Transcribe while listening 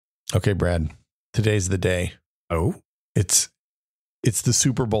Okay, Brad, today's the day. Oh, It's the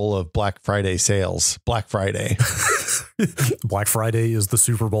Super Bowl of Black Friday sales. Black Friday. Black Friday is the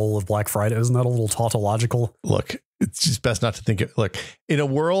Super Bowl of Black Friday. Isn't that a little tautological? Look, it's just best not to think of. Look, in a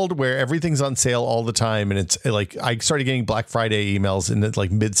world where everything's on sale all the time, and it's like I started getting Black Friday emails in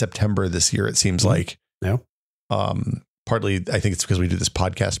like mid-September this year. It seems like. Yeah. Partly, I think it's because we do this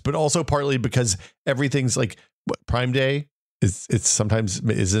podcast, but also partly because everything's like Prime Day. It's sometimes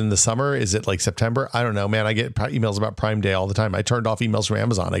is in the summer. Is it like September? I don't know, man. I get emails about Prime Day all the time. I turned off emails from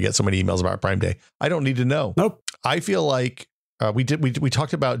Amazon. I get so many emails about Prime Day. I don't need to know. Nope. I feel like we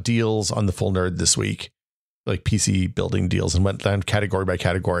talked about deals on the Full Nerd this week, like PC building deals, and went down category by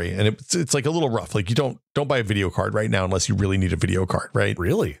category. And it's like a little rough. Like you don't buy a video card right now unless you really need a video card, right?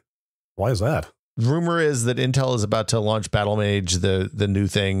 Really? Why is that? Rumor is that Intel is about to launch Battlemage, the new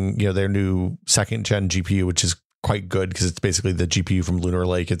thing, their new second gen GPU, which is quite good because it's basically the GPU from Lunar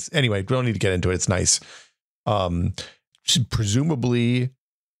Lake. Anyway, we don't need to get into it. It's nice. Presumably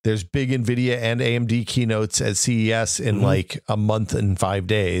there's big NVIDIA and AMD keynotes at CES in like a month and 5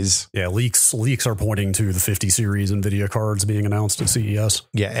 days. Yeah, leaks are pointing to the 50 series NVIDIA cards being announced at CES.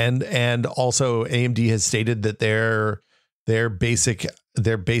 Yeah, and also AMD has stated that they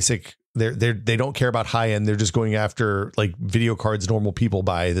don't care about high end. They're just going after like video cards normal people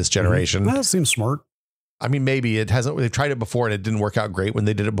buy this generation. That seems smart. I mean, maybe it hasn't. They've tried it before and it didn't work out great when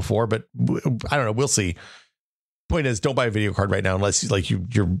they did it before, but I don't know. We'll see. Point is, don't buy a video card right now unless like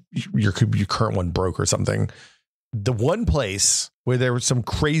your current one broke or something. The one place where there were some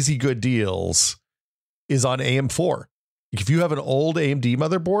crazy good deals is on AM4. If you have an old AMD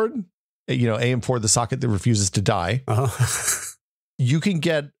motherboard, AM4, the socket that refuses to die, you could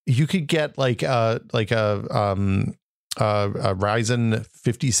get like a Ryzen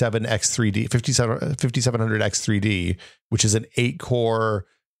 5700X3D, which is an 8-core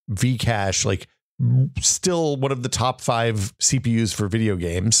V-cache, like still one of the top 5 CPUs for video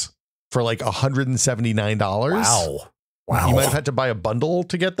games for like $179. Wow. You might have had to buy a bundle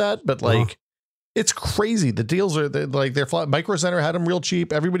to get that, but like it's crazy. The deals are they're flat. Micro Center had them real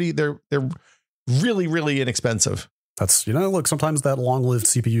cheap. Everybody, they're really, really inexpensive. That's, look, sometimes that long-lived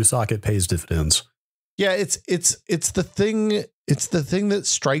CPU socket pays dividends. Yeah, it's the thing that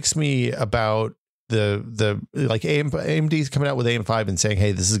strikes me about the like AMD's coming out with AM5 and saying,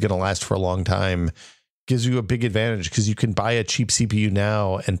 hey, this is going to last for a long time, gives you a big advantage because you can buy a cheap CPU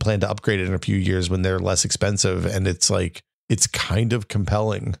now and plan to upgrade it in a few years when they're less expensive. And it's like, it's kind of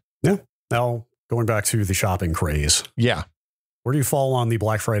compelling. Yeah. Now, going back to the shopping craze. Yeah. Where do you fall on the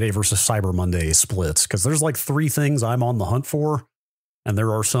Black Friday versus Cyber Monday splits? Because there's like 3 things I'm on the hunt for. And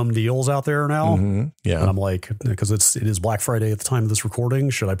there are some deals out there now. Yeah. And I'm like, because it is Black Friday at the time of this recording.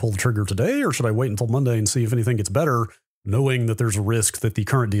 Should I pull the trigger today or should I wait until Monday and see if anything gets better, knowing that there's a risk that the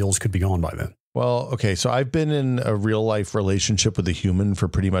current deals could be gone by then? Well, okay. So I've been in a real life relationship with a human for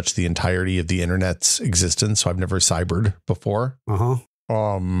pretty much the entirety of the internet's existence. So I've never cybered before.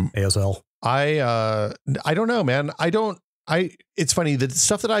 ASL. I don't know, man. It's funny, the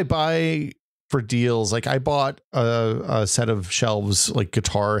stuff that I buy for deals, like I bought a set of shelves, like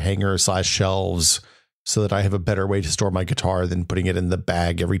guitar hanger / shelves, so that I have a better way to store my guitar than putting it in the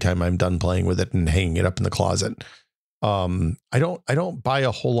bag every time I'm done playing with it and hanging it up in the closet. I don't buy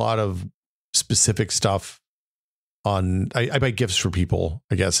a whole lot of specific stuff I buy gifts for people,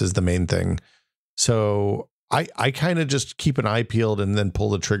 I guess, is the main thing. So I kind of just keep an eye peeled and then pull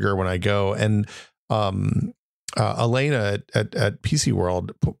the trigger when I go. And Elena at PC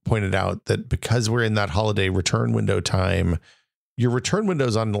World pointed out that because we're in that holiday return window time, your return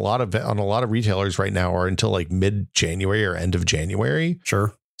windows on a lot of retailers right now are until like mid-January or end of January.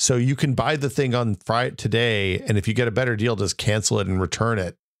 Sure. So you can buy the thing on Friday today, and if you get a better deal, just cancel it and return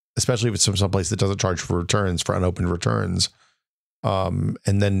it, especially if it's from someplace that doesn't charge for returns, for unopened returns. And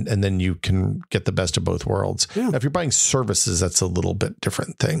then you can get the best of both worlds. Yeah. Now, if you're buying services, that's a little bit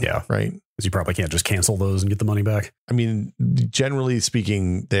different thing. Yeah. Right. Because you probably can't just cancel those and get the money back. I mean, generally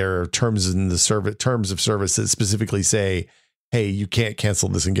speaking, there are terms in the terms of service that specifically say, hey, you can't cancel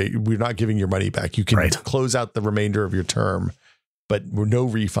this and we're not giving your money back. You can close out the remainder of your term, but we're no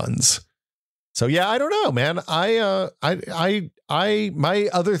refunds. So yeah, I don't know, man. My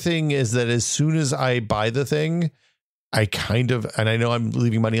other thing is that as soon as I buy the thing, and I know I'm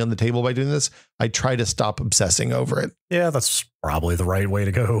leaving money on the table by doing this, I try to stop obsessing over it. Yeah, that's probably the right way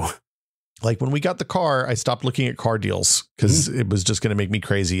to go. Like when we got the car, I stopped looking at car deals because it was just going to make me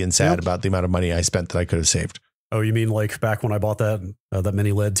crazy and sad about the amount of money I spent that I could have saved. Oh, you mean like back when I bought that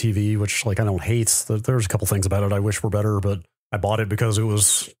mini LED TV, which like I don't hate. There's a couple things about it I wish were better, but I bought it because it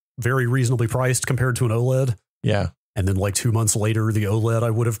was very reasonably priced compared to an OLED. Yeah. And then like 2 months later, the OLED I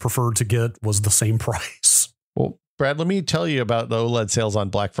would have preferred to get was the same price. Well, Brad, let me tell you about the OLED sales on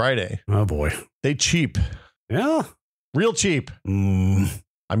Black Friday. Oh boy. They cheap. Yeah. Real cheap. I'm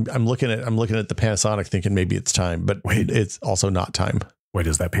looking at the Panasonic thinking maybe it's time, but wait, it's also not time. Wait,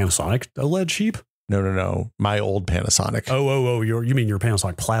 is that Panasonic OLED cheap? No. My old Panasonic. Oh, you mean your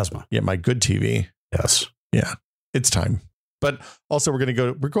Panasonic Plasma? Yeah, my good TV. Yes. Yeah, it's time. But also we're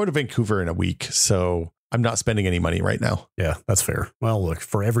going to Vancouver in a week, so I'm not spending any money right now. Yeah, that's fair. Well, look,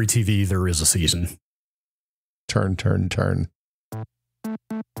 for every TV there is a season. Turn.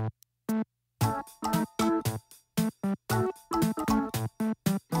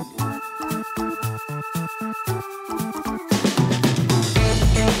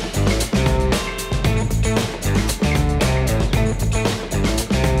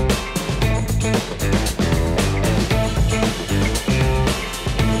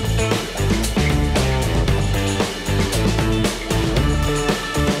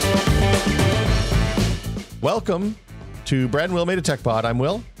 Welcome to Brad and Will Made a Tech Pod. I'm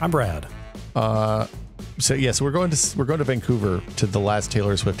Will. I'm Brad. So we're going to Vancouver to the last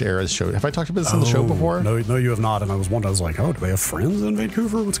Taylor Swift Eras show. Have I talked about this on the show before? No, you have not. And I was wondering, I was like, oh, do they have friends in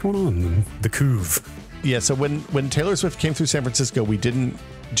Vancouver? What's going on? And the Couve. Yeah. So when Taylor Swift came through San Francisco, we didn't.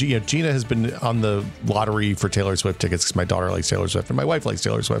 Gina has been on the lottery for Taylor Swift tickets because my daughter likes Taylor Swift and my wife likes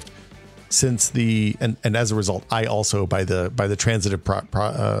Taylor Swift. Since and as a result, I also by the transitive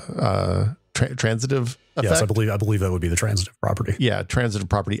transitive effect. Yes, I believe that would be the transitive property. Yeah, transitive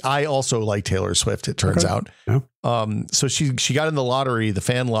property. I also like Taylor Swift, it turns out. Yeah. So she got in the lottery, the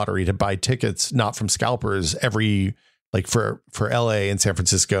fan lottery, to buy tickets, not from scalpers, for LA and San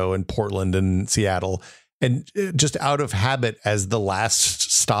Francisco and Portland and Seattle. And just out of habit, as the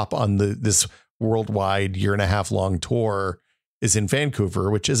last stop on this worldwide 1.5 year long tour is in Vancouver,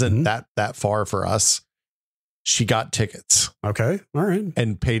 which isn't that far for us. She got tickets. Okay. All right.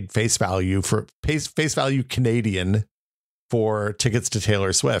 And paid face value Canadian for tickets to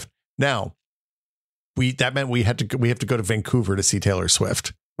Taylor Swift. Now, that meant we have to go to Vancouver to see Taylor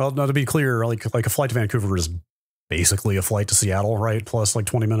Swift. Well, now to be clear, like a flight to Vancouver is basically a flight to Seattle, right? Plus like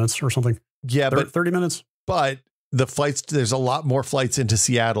 20 minutes or something. Yeah, but 30 minutes. But the flights, there's a lot more flights into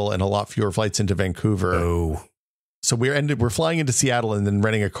Seattle and a lot fewer flights into Vancouver. Oh. So we're flying into Seattle and then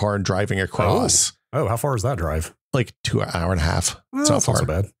renting a car and driving across. Oh, how far is that drive? Like 2 hour and a half. It's not far. So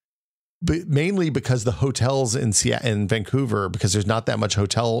bad. But mainly because the hotels in Vancouver, because there's not that much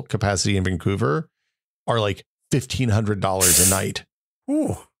hotel capacity in Vancouver, are like $1,500 a night.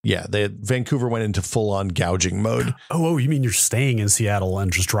 Oh. Yeah, Vancouver went into full on gouging mode. Oh, you mean you're staying in Seattle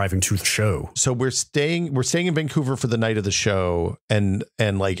and just driving to the show? So we're staying in Vancouver for the night of the show and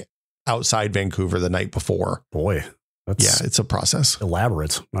like outside Vancouver the night before. Boy. Yeah, it's a process.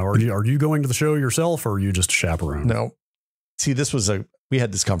 Elaborate. Now, are you going to the show yourself, or are you just a chaperone? No. See, we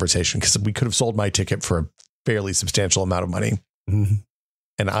had this conversation because we could have sold my ticket for a fairly substantial amount of money. Mm-hmm.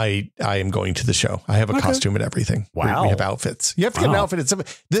 And I am going to the show. I have a costume and everything. Wow. We have outfits. You have to get an outfit.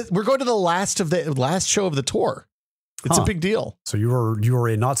 We're going to the last show of the tour. It's a big deal. So you are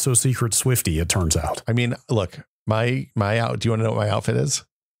a not so secret Swiftie, it turns out. I mean, look, do you want to know what my outfit is?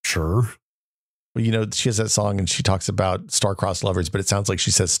 Sure. Well, she has that song and she talks about star-crossed lovers, but it sounds like she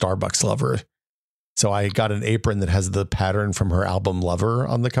says Starbucks lover. So I got an apron that has the pattern from her album Lover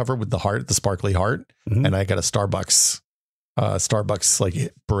on the cover with the heart, the sparkly heart. Mm-hmm. And I got a Starbucks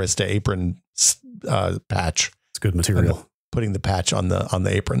like barista apron patch. It's good material. Putting the patch on the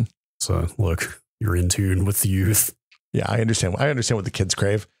apron. So look, you're in tune with the youth. Yeah, I understand what the kids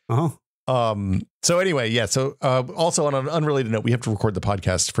crave. Uh-huh. So anyway, yeah. So, also on an unrelated note, we have to record the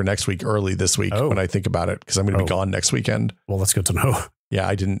podcast for next week early this week when I think about it, because I'm going to be gone next weekend. Well, that's good to know. Yeah,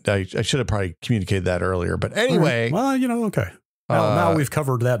 I should have probably communicated that earlier, but anyway. Right. Well, okay. Now we've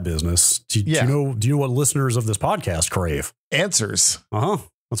covered that business. Do you know what listeners of this podcast crave? Answers. Uh-huh.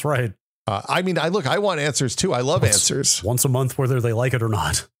 That's right. I want answers too. I love answers. Once a month, whether they like it or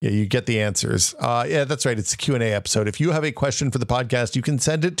not. Yeah, you get the answers. Yeah, that's right. It's a Q&A episode. If you have a question for the podcast, you can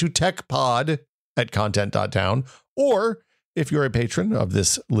send it to techpod@content.town. Or if you're a patron of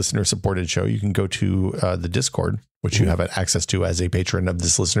this listener-supported show, you can go to the Discord, which you have access to as a patron of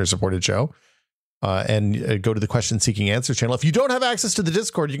this listener-supported show, and go to the Question Seeking Answers channel. If you don't have access to the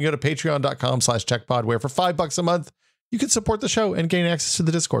Discord, you can go to patreon.com/techpod, where for $5 a month, you can support the show and gain access to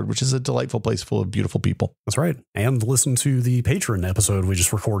the Discord, which is a delightful place full of beautiful people. That's right. And listen to the Patron episode we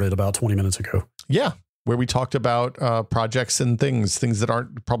just recorded about 20 minutes ago. Yeah, where we talked about projects and things that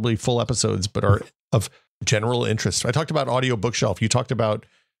aren't probably full episodes, but are of general interest. I talked about Audio Bookshelf. You talked about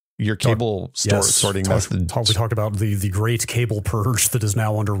your cable sorting method. We talked about the great cable purge that is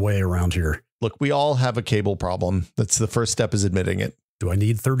now underway around here. Look, we all have a cable problem. That's the first step, is admitting it. Do I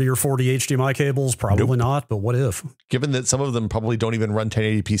need 30 or 40 HDMI cables? Probably not, but what if? Given that some of them probably don't even run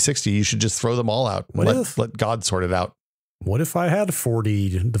 1080p 60, you should just throw them all out. Let God sort it out. What if I had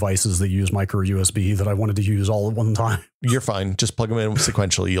 40 devices that use micro USB that I wanted to use all at one time? You're fine. Just plug them in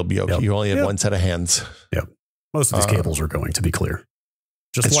sequentially. You'll be okay. Yep. You only have one set of hands. Yep. Most of these cables are going, to be clear.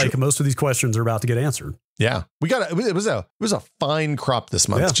 Just like most of these questions are about to get answered. Yeah. It was a fine crop this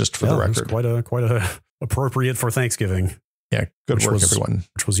month, just for the record. It was quite a appropriate for Thanksgiving. Yeah. Good work, everyone.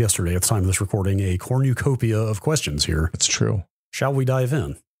 Which was yesterday at the time of this recording, a cornucopia of questions here. It's true. Shall we dive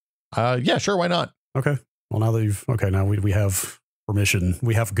in? Yeah, sure. Why not? Okay. Well, now we have permission.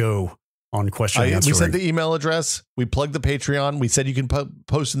 We have go on question answering. We said the email address. We plugged the Patreon. We said you can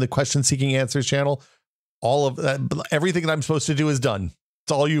post in the question seeking answers channel. All of that, everything that I'm supposed to do is done.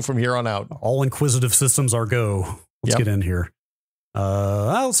 It's all you from here on out. All inquisitive systems are go. Let's get in here.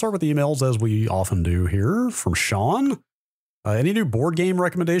 I'll start with the emails, as we often do here, from Sean. Any new board game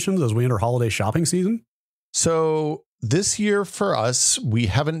recommendations as we enter holiday shopping season? So this year for us, we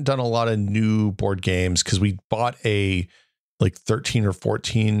haven't done a lot of new board games because we bought a 13 or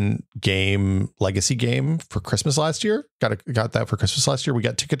 14 game legacy game for Christmas last year. Got that for Christmas last year. We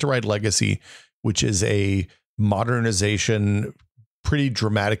got Ticket to Ride Legacy, which is a modernization, pretty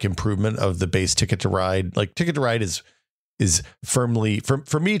dramatic improvement of the base Ticket to Ride. Like Ticket to Ride is firmly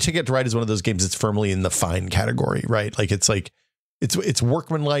for me, Ticket to Ride is one of those games that's firmly in the fine category, right? It's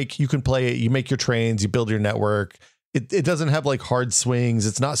workmanlike. You can play it, you make your trains, you build your network. It doesn't have like hard swings.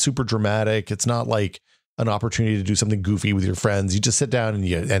 It's not super dramatic. It's not like an opportunity to do something goofy with your friends. You just sit down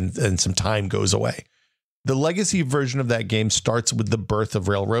and some time goes away. The legacy version of that game starts with the birth of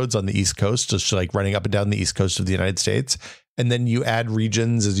railroads on the East Coast, just like running up and down the East Coast of the United States. And then you add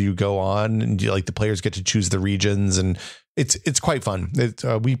regions as you go on, and the players get to choose the regions, and it's quite fun.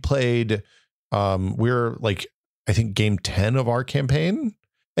 We played, we're I think game 10 of our campaign.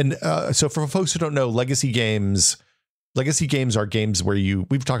 And so for folks who don't know, legacy games are games where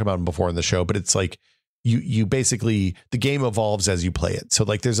we've talked about them before in the show, but it's like you basically, the game evolves as you play it. So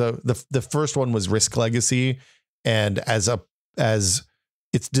there's the first one was Risk Legacy, and as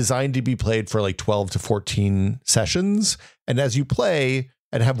it's designed to be played for 12 to 14 sessions. And as you play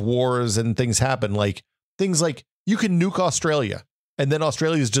and have wars and things happen, things like you can nuke Australia, and then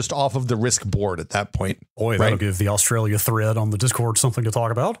Australia is just off of the Risk board at that point. Boy, that'll give the Australia thread on the Discord something to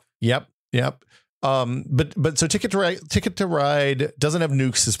talk about. Yep. But so Ticket to Ride doesn't have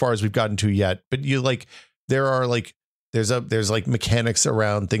nukes as far as we've gotten to yet, but there's mechanics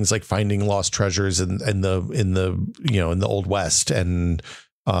around things like finding lost treasures in the Old West, and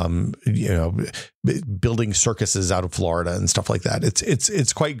building circuses out of Florida and stuff like that.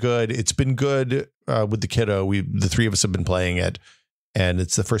 It's quite good. It's been good with the kiddo. The three of us have been playing it, and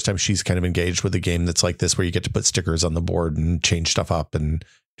it's the first time she's kind of engaged with a game that's like this, where you get to put stickers on the board and change stuff up and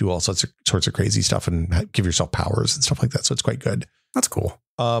do all sorts of crazy stuff and give yourself powers and stuff like that. So it's quite good. That's cool.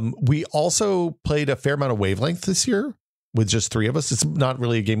 We also played a fair amount of Wavelength this year with just three of us. It's not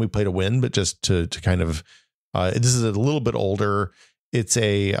really a game we play to win, but just to kind of, this is a little bit older. It's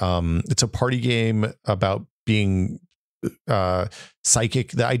a party game about being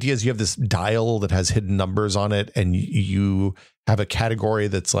psychic. The idea is you have this dial that has hidden numbers on it, and you have a category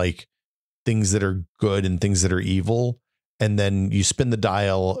that's like things that are good and things that are evil. And then you spin the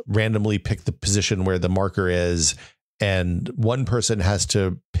dial, randomly pick the position where the marker is, and one person has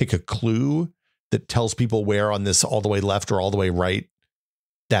to pick a clue that tells people where on this all the way left or all the way right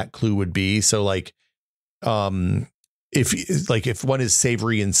that clue would be. So if one is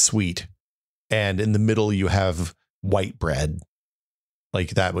savory and sweet, and in the middle you have white bread,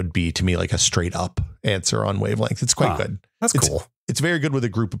 that would be to me a straight up answer on Wavelength. It's quite good. That's cool. It's very good with a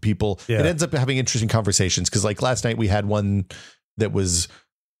group of people. Yeah. It ends up having interesting conversations, because last night we had one that was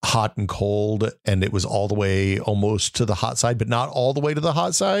hot and cold, and it was all the way almost to the hot side, but not all the way to the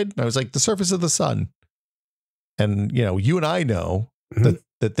hot side. And I was like, the surface of the sun. And, you and I know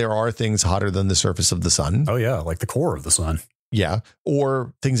that there are things hotter than the surface of the sun. Oh yeah. Like the core of the sun. Yeah.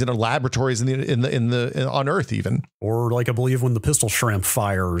 Or things in laboratories on Earth even. Or I believe when the pistol shrimp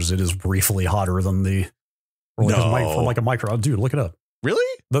fires, it is briefly hotter than from a micro. Dude, look it up. Really?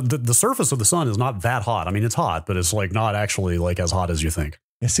 The surface of the sun is not that hot. I mean, it's hot, but it's not actually as hot as you think.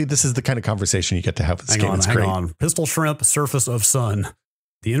 Yeah, see, this is the kind of conversation you get to have with this game. Hang on. Pistol shrimp, surface of sun.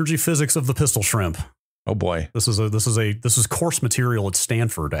 The energy physics of the pistol shrimp. Oh boy. This is course material at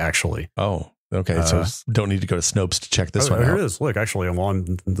Stanford, actually. Oh. Okay, so don't need to go to Snopes to check this one out. Here it is. Look, actually,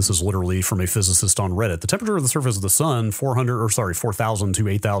 this is literally from a physicist on Reddit. The temperature of the surface of the sun, 4,000 to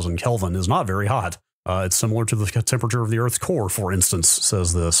 8,000 Kelvin, is not very hot. It's similar to the temperature of the Earth's core, for instance,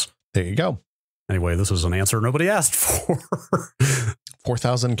 says this. There you go. Anyway, this is an answer nobody asked for.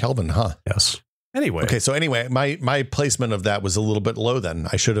 4,000 Kelvin, huh? Yes. Anyway. Okay, so anyway, my placement of that was a little bit low then.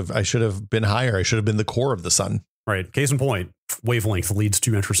 I should have been higher. I should have been the core of the sun. Right. Case in point, wavelength leads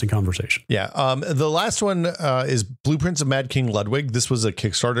to interesting conversation. Yeah. The last one is Blueprints of Mad King Ludwig. This was a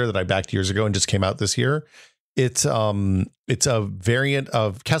Kickstarter that I backed years ago and just came out this year. It's a variant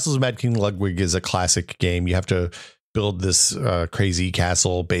of Castles of Mad King Ludwig is a classic game. You have to build this crazy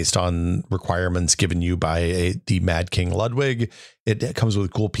castle based on requirements given you by the Mad King Ludwig. It comes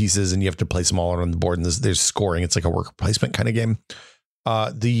with cool pieces and you have to place them all around the board, and there's scoring. It's like a worker placement kind of game.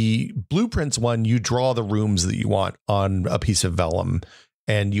 The Blueprints one, you draw the rooms that you want on a piece of vellum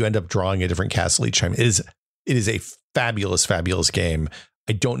and you end up drawing a different castle each time. It is a fabulous, fabulous game.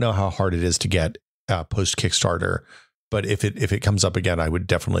 I don't know how hard it is to get post Kickstarter, but if it comes up again, I would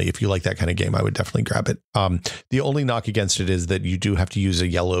definitely, if you like that kind of game, I would definitely grab it. The only knock against it is that you do have to use a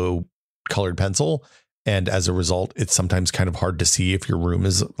yellow colored pencil. And as a result, it's sometimes kind of hard to see if your room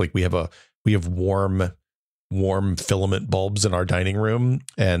is like, we have warm filament bulbs in our dining room,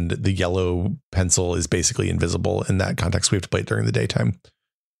 and the yellow pencil is basically invisible in that context. We have to play it during the daytime.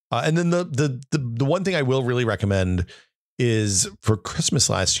 And then the one thing I will really recommend is for Christmas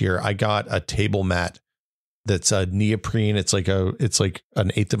last year, I got a table mat that's a neoprene. It's like an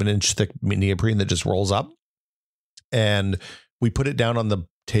 1/8 of an inch thick neoprene that just rolls up, and we put it down on the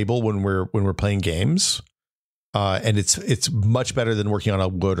table when we're playing games. And it's much better than working on a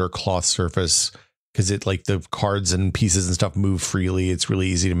wood or cloth surface, because it, like, the cards and pieces and stuff move freely. It's really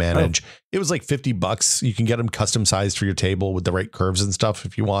easy to manage. It was like $50. You can get them custom sized for your table with the right curves and stuff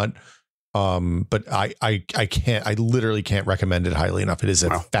if you want. But I literally can't recommend it highly enough. It is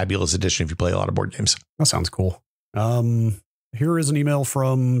a fabulous addition if you play a lot of board games. That sounds cool. Here is an email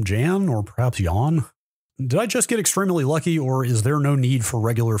from Jan, or perhaps Jan. Did I just get extremely lucky, or is there no need for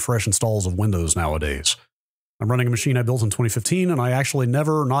regular fresh installs of Windows nowadays? I'm running a machine I built in 2015, and I actually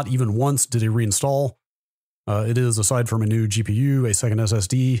never, not even once, did a reinstall. It is, aside from a new GPU, a second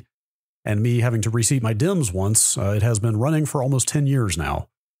SSD, and me having to reseat my DIMMs once, it has been running for almost 10 years now.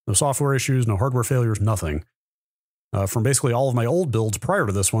 No software issues, no hardware failures, nothing. From basically all of my old builds prior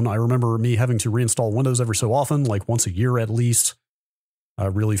to this one, I remember me having to reinstall Windows every so often, like once a year at least,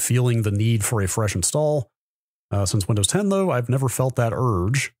 really feeling the need for a fresh install. Since Windows 10, though, I've never felt that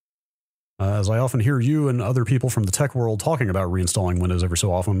urge. As I often hear you and other people from the tech world talking about reinstalling Windows every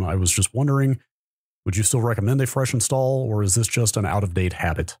so often, I was just wondering, would you still recommend a fresh install, or is this just an out-of-date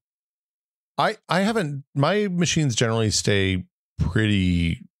habit? I haven't. My machines generally stay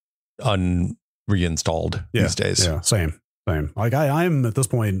pretty unreinstalled these days. Yeah, same. Like I'm at this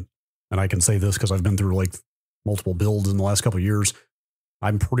point, and I can say this because I've been through like multiple builds in the last couple of years.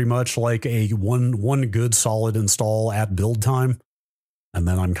 I'm pretty much like a one good solid install at build time, and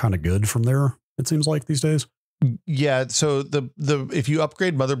then I'm kind of good from there, it seems like these days. Yeah. So the if you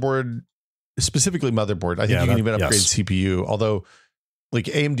upgrade motherboard, specifically motherboard, I think you can even upgrade CPU. Although, like,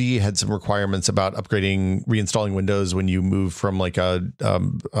 AMD had some requirements about upgrading, reinstalling Windows when you move from like a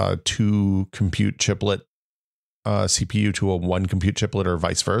 2 compute chiplet CPU to a 1 compute chiplet, or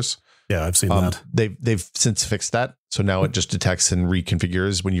vice versa. Yeah, I've seen that. They've since fixed that, so now it just detects and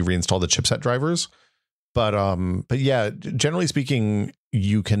reconfigures when you reinstall the chipset drivers. But yeah, generally speaking,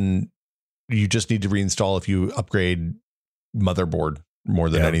 you just need to reinstall if you upgrade motherboard more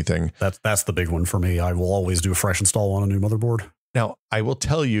than anything. That's the big one for me. I will always do a fresh install on a new motherboard. Now, I will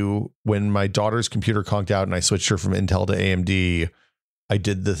tell you, when my daughter's computer conked out and I switched her from Intel to AMD, I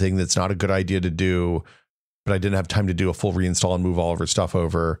did the thing that's not a good idea to do, but I didn't have time to do a full reinstall and move all of her stuff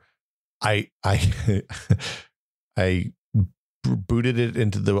over. I booted it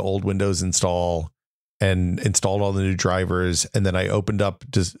into the old Windows install and installed all the new drivers. And then I opened up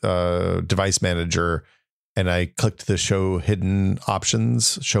Device Manager, and I clicked the show hidden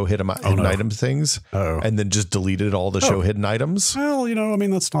items things, and then just deleted all the show hidden items. Well, I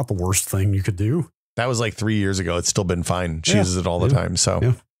mean, that's not the worst thing you could do. That was like 3 years ago. It's still been fine. She uses it all the time.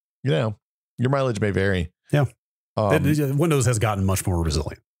 So, your mileage may vary. Yeah. Windows has gotten much more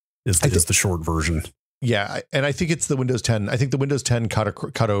resilient is the short version. Yeah. And I think it's the Windows 10. I think the Windows 10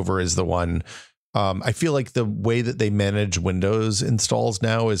 cut over is the one. I feel like the way that they manage Windows installs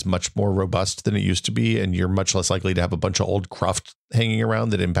now is much more robust than it used to be, and you're much less likely to have a bunch of old cruft hanging around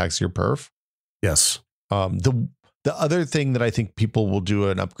that impacts your perf. Yes. The other thing that I think people will do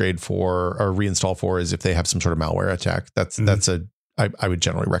an upgrade for or reinstall for is if they have some sort of malware attack. I would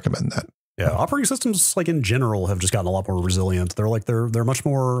generally recommend that. Yeah, operating systems, like in general, have just gotten a lot more resilient. They're much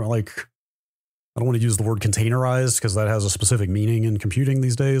more like, I don't want to use the word containerized because that has a specific meaning in computing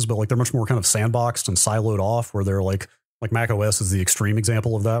these days, but like they're much more kind of sandboxed and siloed off, where they're like Mac OS is the extreme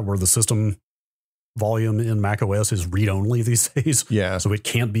example of that, where the system volume in Mac OS is read only these days. Yeah. So it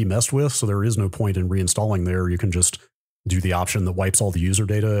can't be messed with. So there is no point in reinstalling there. You can just do the option that wipes all the user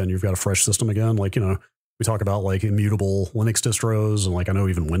data and you've got a fresh system again. Like, you know, we talk about like immutable Linux distros, and like I know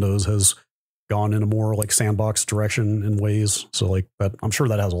even Windows has gone in a more like sandbox direction in ways. So like that, I'm sure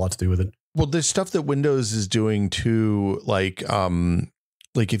that has a lot to do with it. Well, there's stuff that Windows is doing too, like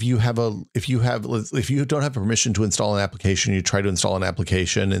if you don't have permission to install an application, you try to install an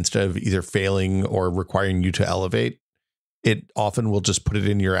application, instead of either failing or requiring you to elevate, it often will just put it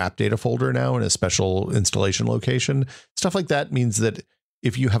in your app data folder now in a special installation location. Stuff like that means that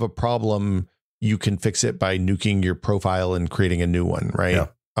if you have a problem, you can fix it by nuking your profile and creating a new one, right? Yeah.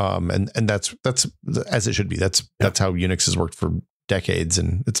 And that's as it should be. That's how Unix has worked for decades,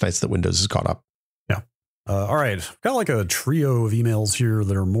 and it's nice that Windows has caught up. Yeah. All right. Got like a trio of emails here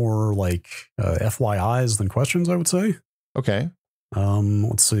that are more like FYIs than questions, I would say. Okay.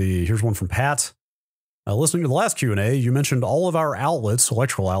 Let's see. Here's one from Pat. Listening to the last Q&A, you mentioned all of our outlets,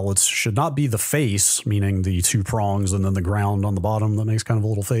 electrical outlets, should not be the face, meaning the two prongs and then the ground on the bottom that makes kind of a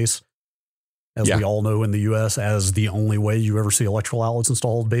little face. As we all know in the US, as the only way you ever see electrical outlets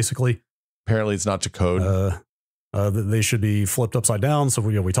installed, basically. Apparently it's not to code. They should be flipped upside down. So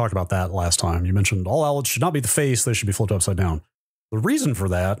we talked about that last time. You mentioned all outlets should not be the face. They should be flipped upside down. The reason for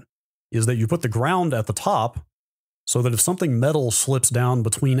that is that you put the ground at the top so that if something metal slips down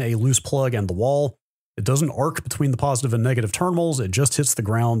between a loose plug and the wall, it doesn't arc between the positive and negative terminals. It just hits the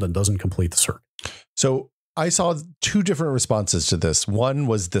ground and doesn't complete the circuit. So I saw two different responses to this. One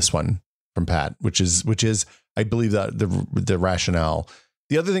was this one from Pat, which is I believe that the rationale.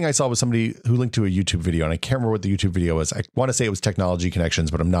 The other thing I saw was somebody who linked to a YouTube video, and I can't remember what the YouTube video was. I want to say it was Technology Connections,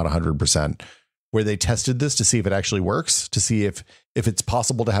 but I'm not 100%, where they tested this to see if it actually works, to see if it's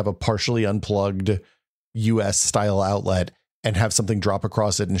possible to have a partially unplugged US style outlet and have something drop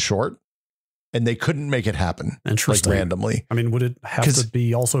across it and short. And they couldn't make it happen. Interesting. Like randomly. I mean, would it have to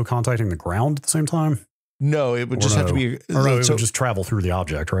be also contacting the ground at the same time? No, it would just have to be. Or no, it would just travel through the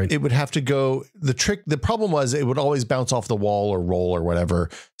object, right? It would have to go. The problem was it would always bounce off the wall or roll or whatever.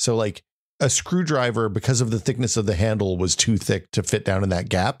 So like a screwdriver, because of the thickness of the handle, was too thick to fit down in that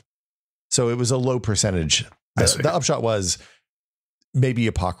gap. So it was a low percentage. The upshot was maybe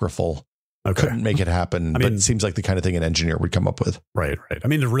apocryphal. Okay. Couldn't make it happen, but it seems like the kind of thing an engineer would come up with. Right. I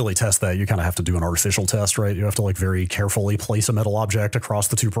mean, to really test that, you kind of have to do an artificial test, right? You have to like very carefully place a metal object across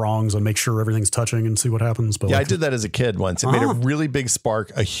the two prongs and make sure everything's touching and see what happens. But yeah, like, I did that as a kid once. It made a really big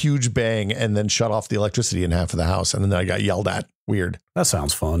spark, a huge bang, and then shut off the electricity in half of the house. And then I got yelled at. Weird. That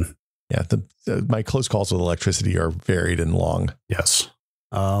sounds fun. Yeah. My close calls with electricity are varied and long. Yes.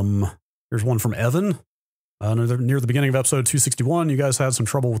 Here's one from Evan. Near the beginning of episode 261, you guys had some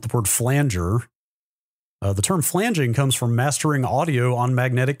trouble with the word flanger. The term flanging comes from mastering audio on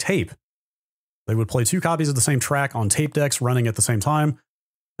magnetic tape. They would play two copies of the same track on tape decks running at the same time,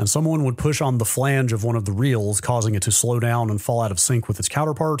 and someone would push on the flange of one of the reels, causing it to slow down and fall out of sync with its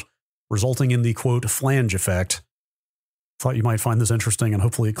counterpart, resulting in the, quote, flange effect. Thought you might find this interesting, and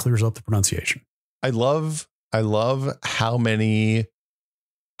hopefully it clears up the pronunciation. I love how many...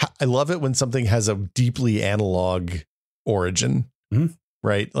 I love it when something has a deeply analog origin,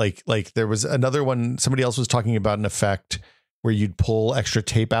 right? Like there was another one. Somebody else was talking about an effect where you'd pull extra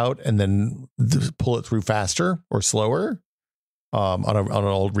tape out and then pull it through faster or slower on an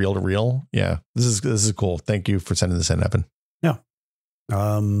old reel to reel. Yeah, this is cool. Thank you for sending this in, Evan. Yeah.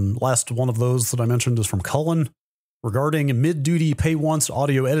 Last one of those that I mentioned is from Cullen regarding mid-duty pay once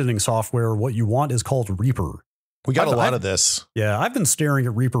audio editing software. What you want is called Reaper. We got a lot of this. Yeah, I've been staring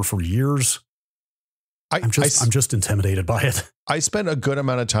at Reaper for years. I'm just intimidated by it. I spent a good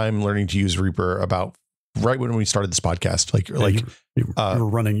amount of time learning to use Reaper about right when we started this podcast.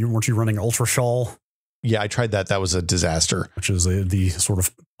 Weren't you running Ultrashall? Yeah, I tried that. That was a disaster. Which is the sort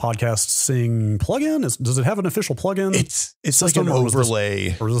of podcasting plugin. Does it have an official plugin? It's like an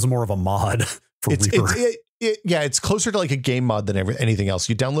overlay, or is this more of a mod for Reaper? Yeah, it's closer to like a game mod than anything else.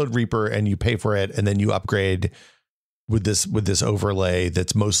 You download Reaper and you pay for it, and then you upgrade with this overlay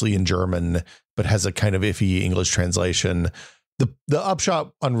that's mostly in German, but has a kind of iffy English translation. The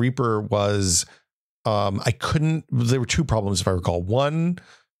upshot on Reaper was there were two problems, if I recall. One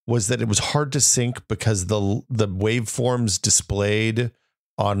was that it was hard to sync because the waveforms displayed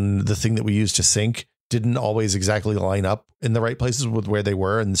on the thing that we used to sync didn't always exactly line up in the right places with where they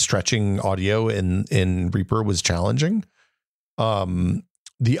were, and stretching audio in Reaper was challenging.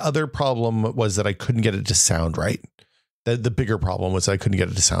 The other problem was that I couldn't get it to sound right. The bigger problem was that I couldn't get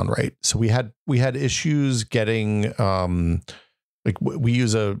it to sound right. So we had issues getting like we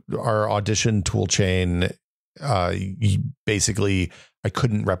use our Audition tool chain. Basically, I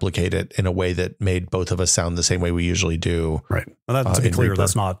couldn't replicate it in a way that made both of us sound the same way we usually do. Right. And that, to be clear, Reaper.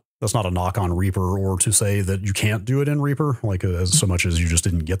 That's not a knock on Reaper, or to say that you can't do it in Reaper, like as so much as you just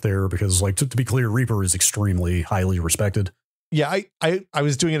didn't get there, because like to be clear, Reaper is extremely highly respected. Yeah, I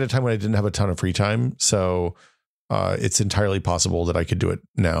was doing it at a time when I didn't have a ton of free time, so it's entirely possible that I could do it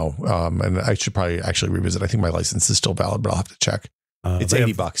now. And I should probably actually revisit. I think my license is still valid, but I'll have to check. It's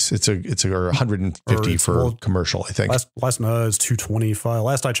 $80. It's or 150 for commercial, I think. Last it's 225.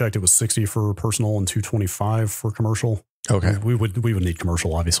 Last I checked, it was 60 for personal and 225 for commercial. Okay, we would need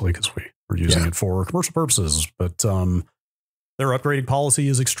commercial, obviously, because we were using it for commercial purposes. But their upgrading policy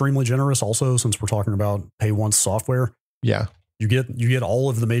is extremely generous. Also, since we're talking about pay once software, yeah, you get all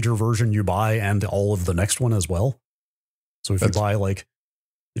of the major version you buy and all of the next one as well. So if you buy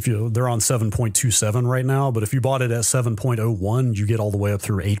they're on 7.27 right now, but if you bought it at 7.01, you get all the way up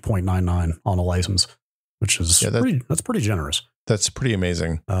through 8.99 on a license, which is that's pretty generous. That's pretty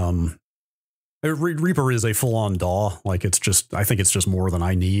amazing. Reaper is a full-on DAW. Like I think it's just more than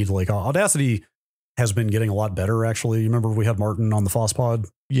I need. Like Audacity has been getting a lot better, actually. You remember we had Martin on the FossPod?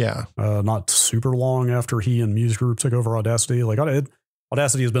 Yeah. Not super long after he and Muse Group took over Audacity. Like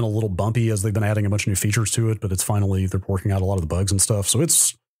Audacity has been a little bumpy as they've been adding a bunch of new features to it, but they're working out a lot of the bugs and stuff. So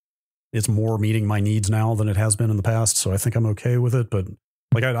it's more meeting my needs now than it has been in the past. So I think I'm okay with it. But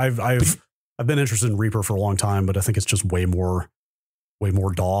like I've been interested in Reaper for a long time, but I think it's just way more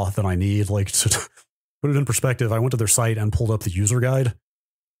DAW than I need. Like, to put it in perspective, I went to their site and pulled up the user guide,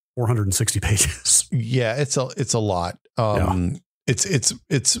 460 pages. Yeah, it's a lot. It's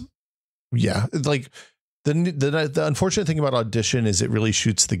like the unfortunate thing about Audition is it really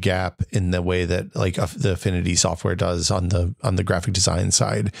shoots the gap in the way that like the Affinity software does on the graphic design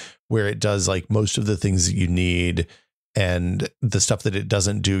side, where it does like most of the things that you need, and the stuff that it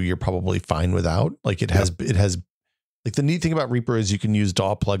doesn't do, you're probably fine without. Like it has like the neat thing about Reaper is you can use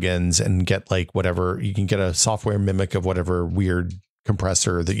DAW plugins and get like whatever, you can get a software mimic of whatever weird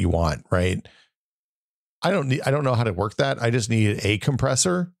compressor that you want. Right. I don't know how to work that. I just need a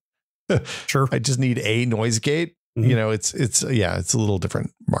compressor. Sure. I just need a noise gate. Mm-hmm. You know, it's a little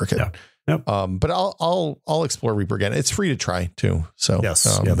different market. Yeah. Yep. But I'll explore Reaper again. It's free to try too. So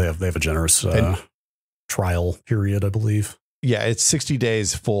yes. They have a generous trial period, I believe. Yeah, it's 60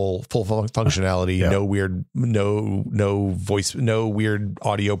 days full functionality. Yeah. No weird, no voice, no weird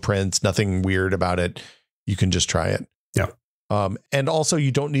audio prints, nothing weird about it. You can just try it. Yeah. And also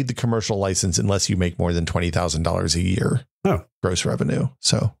you don't need the commercial license unless you make more than $20,000 a year. Gross revenue.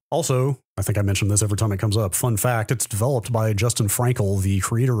 So also, I think I mentioned this every time it comes up. Fun fact, it's developed by Justin Frankel, the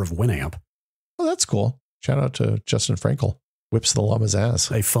creator of Winamp. Oh, that's cool. Shout out to Justin Frankel. Whips the llama's ass.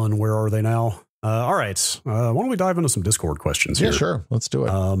 A fun Where Are They Now? All right. Why don't we dive into some Discord questions here? Yeah, sure. Let's do it.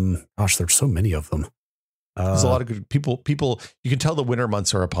 Gosh, there's so many of them. There's a lot of good people. You can tell the winter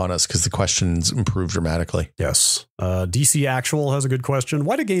months are upon us because the questions improve dramatically. Yes. DC Actual has a good question.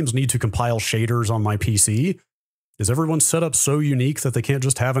 Why do games need to compile shaders on my PC? Is everyone's setup so unique that they can't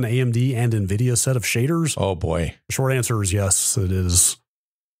just have an AMD and NVIDIA set of shaders? Oh boy. The short answer is yes, it is.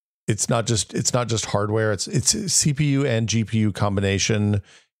 It's not just hardware. It's CPU and GPU combination.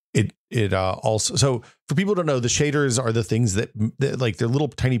 It also, so for people to know, the shaders are the things that like they're little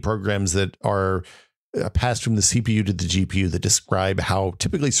tiny programs that are passed from the CPU to the GPU that describe how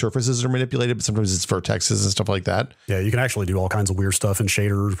typically surfaces are manipulated, but sometimes it's vertexes and stuff like that. Yeah, you can actually do all kinds of weird stuff in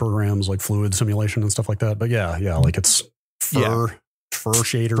shader programs like fluid simulation and stuff like that. But yeah, like it's fur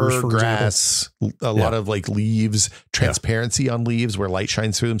shaders, for grass, a lot of like leaves, transparency on leaves where light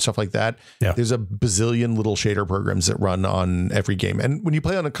shines through them, stuff like that. Yeah. There's a bazillion little shader programs that run on every game. And when you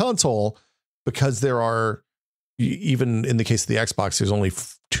play on a console, because there are, even in the case of the Xbox, there's only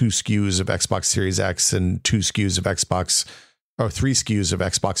 2 SKUs of Xbox Series X and 2 SKUs of Xbox, or 3 SKUs of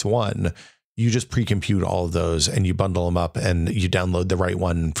Xbox One. You just pre-compute all of those and you bundle them up and you download the right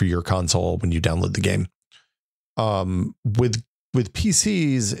one for your console when you download the game. With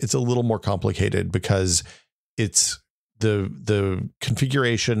PCs, it's a little more complicated because it's the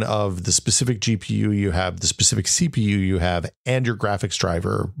configuration of the specific GPU you have, the specific CPU you have, and your graphics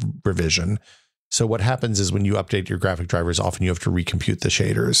driver revision. So what happens is when you update your graphic drivers, often you have to recompute the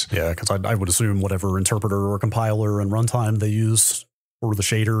shaders. Yeah, because I would assume whatever interpreter or compiler and runtime they use for the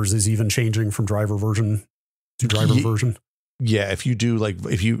shaders is even changing from driver version to driver version. Yeah, if you do like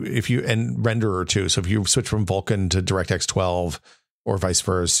if you and renderer too. So if you switch from Vulkan to DirectX 12, or vice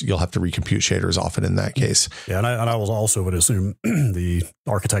versa. You'll have to recompute shaders often in that case. Yeah, and I was also would assume the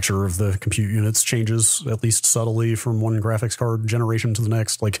architecture of the compute units changes at least subtly from one graphics card generation to the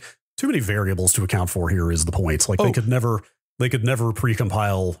next. Like, too many variables to account for here is the point. Like, they could never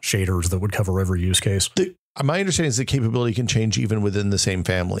precompile shaders that would cover every use case. My understanding is that capability can change even within the same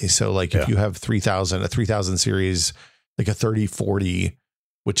family. So like if you have a 3000 series, like a 3040,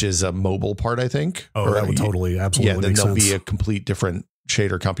 which is a mobile part, I think. Oh, that would totally, absolutely. Yeah, then there'll be a complete different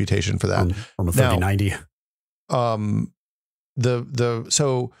shader computation for that. From a 3090.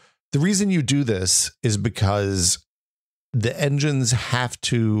 So the reason you do this is because the engines have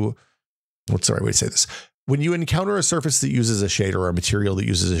to, what's the right way to say this? When you encounter a surface that uses a shader or a material that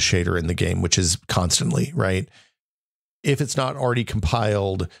uses a shader in the game, which is constantly, right? If it's not already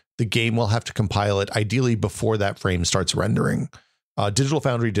compiled, the game will have to compile it ideally before that frame starts rendering. Digital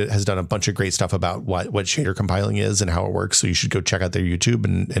Foundry has done a bunch of great stuff about what shader compiling is and how it works. So you should go check out their YouTube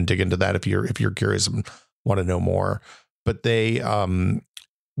and dig into that if you're curious and want to know more. But they,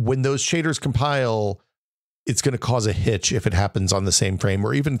 when those shaders compile, it's going to cause a hitch if it happens on the same frame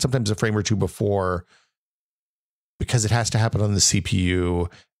or even sometimes a frame or two before, because it has to happen on the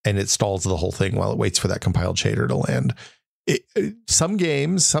CPU and it stalls the whole thing while it waits for that compiled shader to land. Some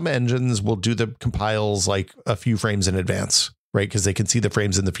games, some engines will do the compiles like a few frames in advance, right? Because they can see the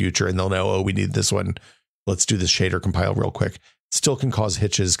frames in the future and they'll know, oh, we need this one. Let's do this shader compile real quick. Still can cause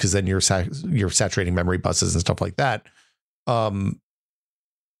hitches because then you're saturating memory buses and stuff like that.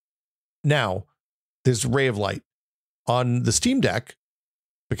 Now, there's Ray of Light. On the Steam Deck,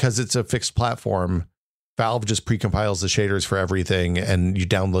 because it's a fixed platform, Valve just precompiles the shaders for everything, and you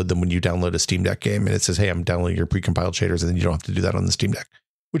download them when you download a Steam Deck game, and it says, hey, I'm downloading your precompiled shaders, and then you don't have to do that on the Steam Deck,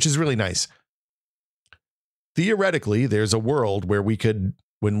 which is really nice. Theoretically, there's a world where we could,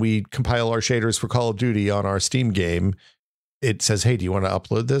 when we compile our shaders for Call of Duty on our Steam game, it says, hey, do you want to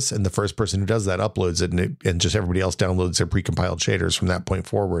upload this? And the first person who does that uploads it, and just everybody else downloads their precompiled shaders from that point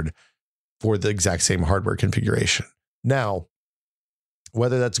forward for the exact same hardware configuration. Now,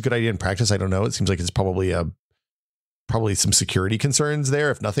 whether that's a good idea in practice, I don't know. It seems like it's probably some security concerns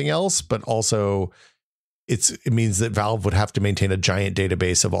there, if nothing else, but also it means that Valve would have to maintain a giant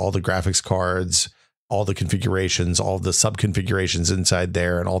database of all the graphics cards, all the configurations, all the sub configurations inside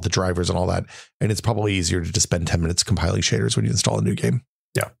there, and all the drivers and all that. And it's probably easier to just spend 10 minutes compiling shaders when you install a new game.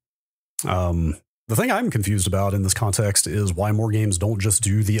 Yeah. The thing I'm confused about in this context is why more games don't just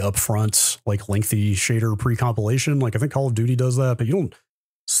do the upfront, like, lengthy shader pre-compilation. Like, I think Call of Duty does that, but you don't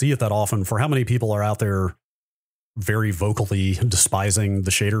see it that often. For how many people are out there very vocally despising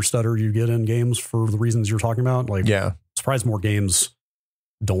the shader stutter you get in games for the reasons you're talking about? Like, yeah, I'm surprised more games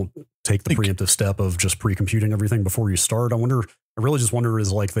don't take the preemptive step of just pre-computing everything before you start. I really just wonder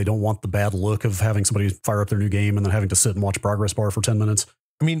is, like, they don't want the bad look of having somebody fire up their new game and then having to sit and watch a progress bar for 10 minutes.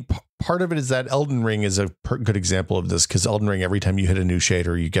 I mean, part of it is that Elden Ring is a good example of this, because Elden Ring, every time you hit a new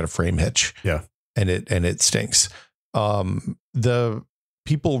shader, you get a frame hitch. Yeah. And it stinks. The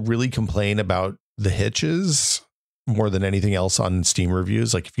people really complain about the hitches more than anything else on Steam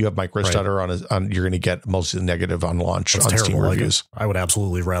reviews. Like, if you have micro stutter on you're going to get mostly negative on launch. That's on terrible. Steam reviews. I would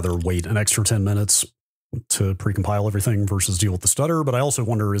absolutely rather wait an extra 10 minutes to precompile everything versus deal with the stutter. But I also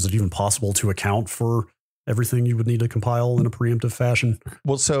wonder, is it even possible to account for everything you would need to compile in a preemptive fashion?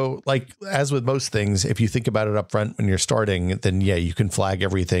 Well, so, like, as with most things, if you think about it up front when you're starting, then yeah, you can flag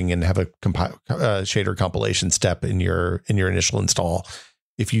everything and have a shader compilation step in your initial install.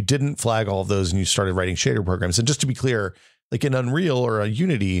 If you didn't flag all of those and you started writing shader programs, and just to be clear, like in Unreal or a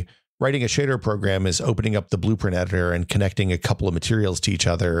Unity, writing a shader program is opening up the blueprint editor and connecting a couple of materials to each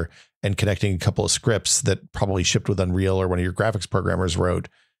other and connecting a couple of scripts that probably shipped with Unreal or one of your graphics programmers wrote.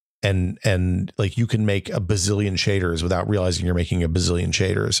 And like, you can make a bazillion shaders without realizing you're making a bazillion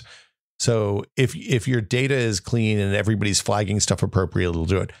shaders. So if your data is clean and everybody's flagging stuff appropriately, it'll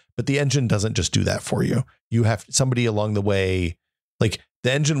do it. But the engine doesn't just do that for you. You have somebody along the way, like,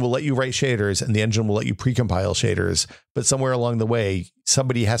 the engine will let you write shaders and the engine will let you precompile shaders. But somewhere along the way,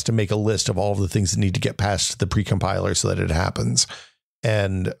 somebody has to make a list of all of the things that need to get past the precompiler so that it happens.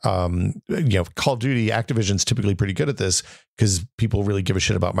 And, Call of Duty, Activision's typically pretty good at this because people really give a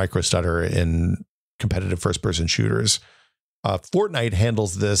shit about micro stutter in competitive first person shooters. Fortnite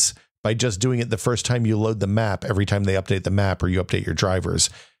handles this by just doing it the first time you load the map, every time they update the map or you update your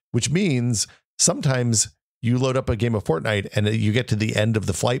drivers, which means sometimes you load up a game of Fortnite and you get to the end of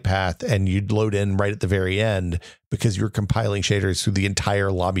the flight path and you'd load in right at the very end because you're compiling shaders through the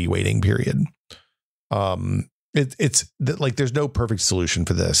entire lobby waiting period. It's like, there's no perfect solution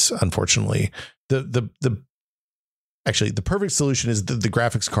for this, unfortunately. The perfect solution is that the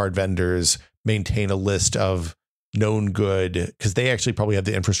graphics card vendors maintain a list of known good, because they actually probably have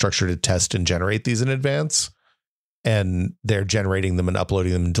the infrastructure to test and generate these in advance. And they're generating them and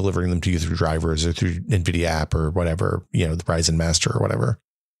uploading them and delivering them to you through drivers or through NVIDIA app or whatever, the Ryzen Master or whatever.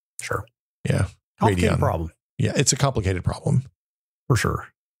 Sure. Yeah. Complicated problem. Yeah, it's a complicated problem. For sure.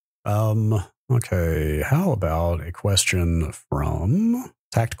 Okay, how about a question from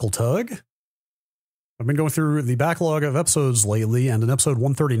Tactical Tug? I've been going through the backlog of episodes lately, and in episode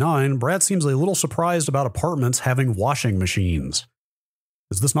 139, Brad seems a little surprised about apartments having washing machines.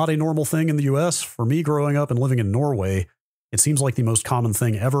 Is this not a normal thing in the US? For me, growing up and living in Norway, it seems like the most common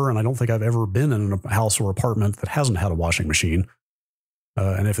thing ever, and I don't think I've ever been in a house or apartment that hasn't had a washing machine.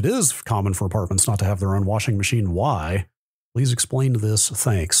 And if it is common for apartments not to have their own washing machine, why? Please explain this.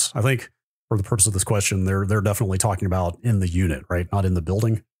 Thanks. I think for the purpose of this question, they're definitely talking about in the unit, right? Not in the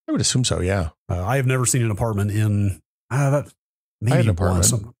building. I would assume so, yeah. I have never seen an apartment in maybe I had an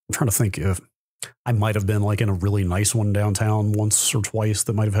apartment. once. I'm trying to think if I might have been like in a really nice one downtown once or twice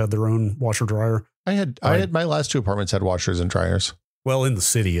that might have had their own washer dryer. I had my last two apartments had washers and dryers. Well, in the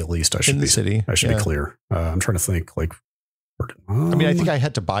city, at least. I should be clear. I'm trying to think like, I think I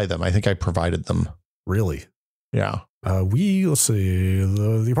had to buy them. I think I provided them. Really? Yeah. Let's see,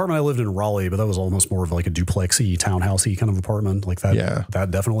 the apartment I lived in Raleigh, but that was almost more of like a duplexy, townhousey kind of apartment like that. Yeah.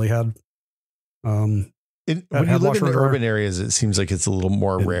 That definitely had. When you live in the urban areas, it seems like it's a little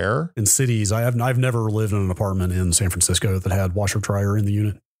more rare. In cities, I've never lived in an apartment in San Francisco that had washer dryer in the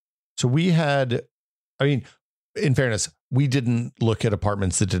unit. So we had, in fairness, we didn't look at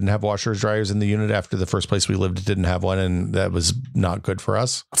apartments that didn't have washers, dryers in the unit after the first place we lived didn't have one, and that was not good for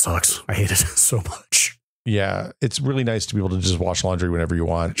us. That sucks. I hate it so much. Yeah, it's really nice to be able to just wash laundry whenever you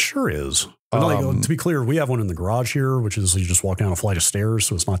want. It sure is. To be clear, we have one in the garage here, which is you just walk down a flight of stairs,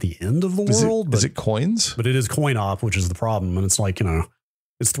 so it's not the end of the world. Is it coins? But it is coin op, which is the problem. And it's like,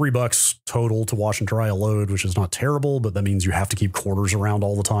 it's $3 total to wash and dry a load, which is not terrible, but that means you have to keep quarters around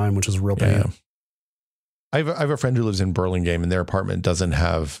all the time, which is a real pain. Yeah. I have a friend who lives in Burlingame, and their apartment doesn't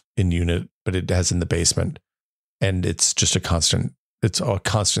have in unit, but it has in the basement. And it's just a constant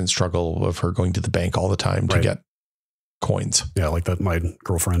struggle of her going to the bank all the time to get coins. Yeah, like that. My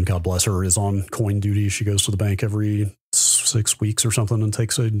girlfriend, God bless her, is on coin duty. She goes to the bank every 6 weeks or something and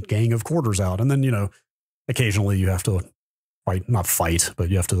takes a gang of quarters out. And then, occasionally you have to not fight, but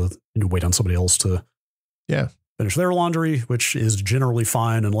you have to wait on somebody else to finish their laundry, which is generally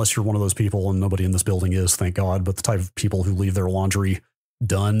fine unless you're one of those people, and nobody in this building is, thank God, but the type of people who leave their laundry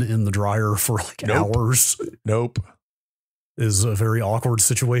done in the dryer for hours. Nope. Is a very awkward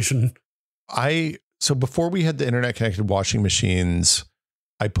situation. So before we had the internet connected washing machines,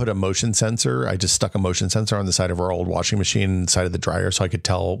 I put a motion sensor. I just stuck a motion sensor on the side of our old washing machine, side of the dryer, so I could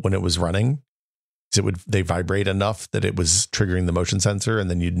tell when it was running. They vibrate enough that it was triggering the motion sensor, and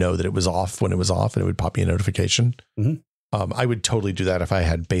then you'd know that it was off when it was off, and it would pop you a notification. Mm-hmm. I would totally do that if I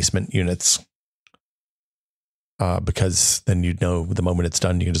had basement units, because then you'd know the moment it's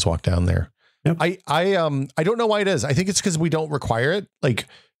done, you can just walk down there. Yep. I don't know why it is. I think it's because we don't require it. Like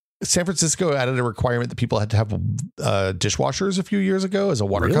San Francisco added a requirement that people had to have dishwashers a few years ago as a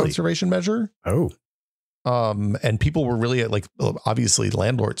water conservation measure. Oh. And people were really obviously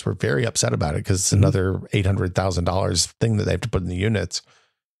landlords were very upset about it because it's another $800,000 thing that they have to put in the units.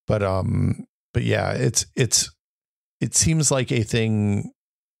 But yeah, it seems like a thing.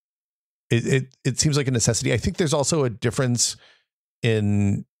 It seems like a necessity. I think there's also a difference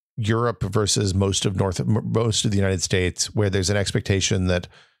in Europe versus most of the United States, where there's an expectation that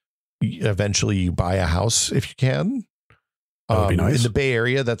eventually you buy a house if you can. That would be nice. In the Bay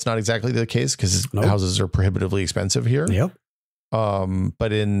Area, that's not exactly the case because houses are prohibitively expensive here. Yep.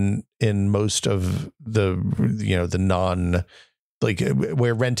 But in most of the non, like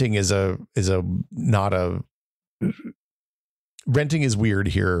where renting renting is weird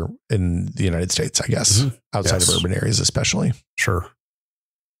here in the United States, I guess, outside of urban areas, especially. Sure.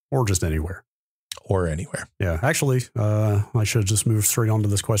 Or just anywhere. Yeah. Actually, I should just move straight on to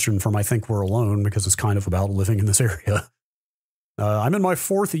this question from I Think We're Alone, because it's kind of about living in this area. I'm in my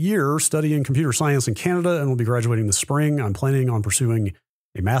 4th year studying computer science in Canada and will be graduating this spring. I'm planning on pursuing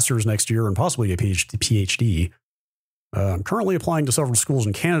a master's next year and possibly a PhD. I'm currently applying to several schools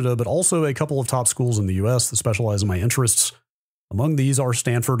in Canada, but also a couple of top schools in the US that specialize in my interests. Among these are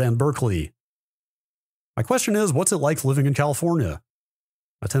Stanford and Berkeley. My question is, what's it like living in California?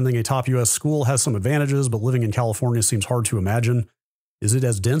 Attending a top US school has some advantages, but living in California seems hard to imagine. Is it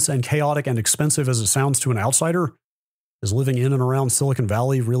as dense and chaotic and expensive as it sounds to an outsider? Is living in and around Silicon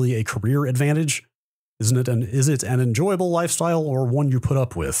Valley really a career advantage? Is it an enjoyable lifestyle or one you put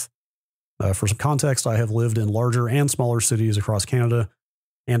up with? For some context, I have lived in larger and smaller cities across Canada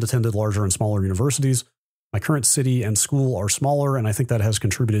and attended larger and smaller universities. My current city and school are smaller, and I think that has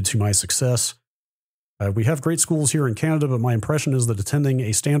contributed to my success. We have great schools here in Canada, but my impression is that attending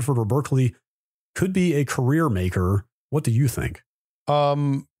a Stanford or Berkeley could be a career maker. What do you think?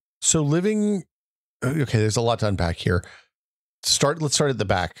 So living, okay, there's a lot to unpack here. Let's start at the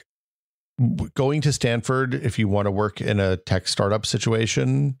back. Going to Stanford, if you want to work in a tech startup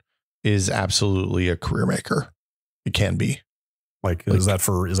situation, is absolutely a career maker. It can be. Like is that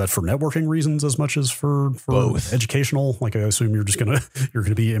for networking reasons as much as for both educational? Like I assume you're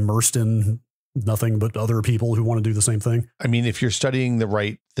gonna be immersed in nothing but other people who want to do the same thing. I mean, if you're studying the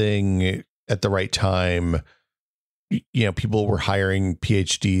right thing at the right time, people were hiring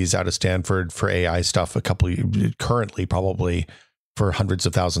PhDs out of Stanford for AI stuff currently probably for hundreds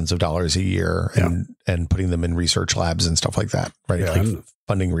of thousands of dollars a year and putting them in research labs and stuff like that. Right. Yeah, like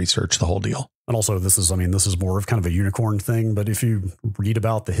funding research, the whole deal. And also this is more of kind of a unicorn thing, but if you read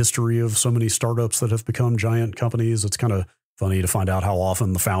about the history of so many startups that have become giant companies, it's kind of funny to find out how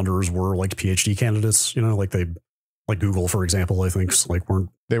often the founders were like PhD candidates, like Google, for example, I think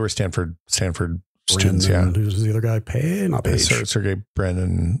they were Stanford students. Yeah. Who's the other guy? Not Page. Sergey Brin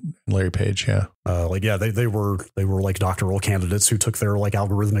and Larry Page. Yeah. They were like doctoral candidates who took their like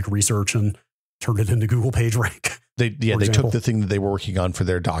algorithmic research and turned it into Google PageRank. They took the thing that they were working on for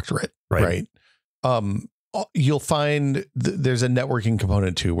their doctorate. Right. You'll find there's a networking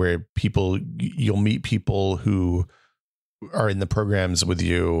component too, where you'll meet people who are in the programs with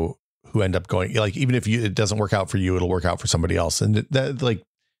you who end up going, like, even if it doesn't work out for you, it'll work out for somebody else. And that, like,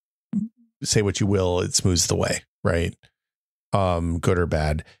 say what you will, it smooths the way, right? Good or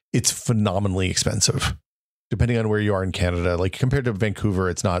bad. It's phenomenally expensive depending on where you are in Canada. Like compared to Vancouver,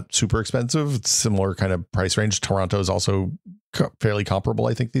 it's not super expensive. It's similar kind of price range. Toronto is also fairly comparable,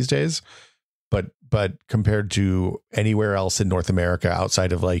 I think, these days. But compared to anywhere else in North America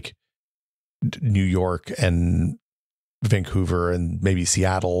outside of like New York and Vancouver and maybe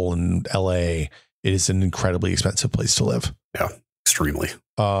Seattle and LA, it is an incredibly expensive place to live. Yeah, extremely.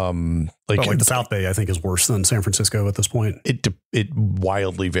 Like the South Bay, I think, is worse than San Francisco at this point. It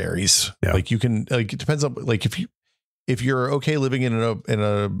wildly varies. Yeah. Like you can, like, it depends on, like, if you're okay living in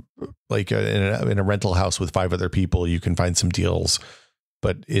a rental house with 5 other people, you can find some deals,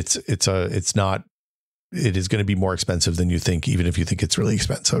 but it is going to be more expensive than you think, even if you think it's really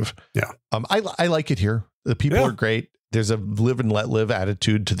expensive. Yeah. I like it here. The people are great. There's a live and let live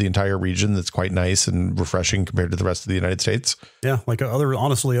attitude to the entire region that's quite nice and refreshing compared to the rest of the United States. Yeah. Like other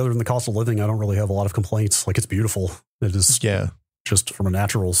than the cost of living, I don't really have a lot of complaints. Like it's beautiful. It is. Yeah. Just from a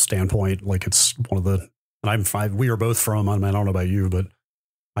natural standpoint, like it's one of the, and we are both from, I don't know about you, but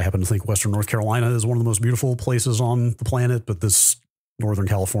I happen to think Western North Carolina is one of the most beautiful places on the planet, but this Northern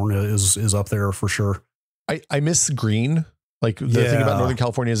California is up there for sure. I miss green. Like the thing about Northern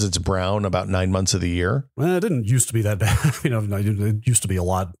California is it's brown about 9 months of the year. Well, it didn't used to be that bad. It used to be a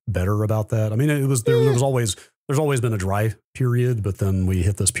lot better about that. I mean, there's always been a dry period, but then we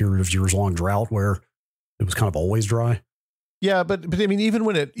hit this period of years long drought where it was kind of always dry. Yeah, but I mean, even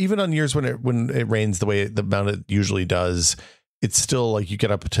on years when it rains the amount it usually does, it's still like you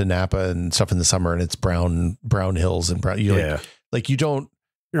get up to Napa and stuff in the summer and it's brown hills and brown.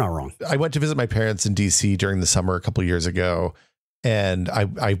 You're not wrong. I went to visit my parents in DC during the summer a couple of years ago, and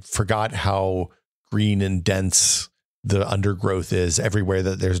I forgot how green and dense the undergrowth is everywhere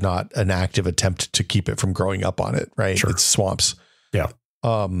that there's not an active attempt to keep it from growing up on it. Right. Sure. It's swamps. Yeah.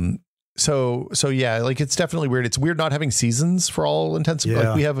 So yeah, like it's definitely weird. It's weird not having seasons for all intents.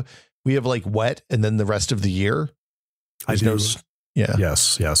 Like we have like wet and then the rest of the year. Yes.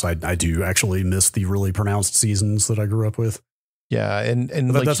 I do actually miss the really pronounced seasons that I grew up with. Yeah.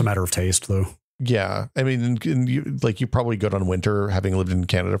 And like, that's a matter of taste though. Yeah. I mean, you're probably good on winter having lived in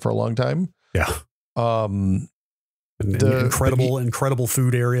Canada for a long time. Yeah. Incredible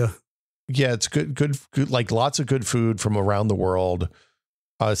food area. Yeah. It's good, like lots of good food from around the world.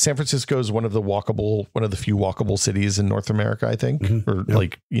 San Francisco is one of the few walkable cities in North America, I think,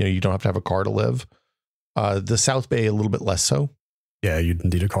 like, you don't have to have a car to live. The South Bay, a little bit less so. Yeah. You'd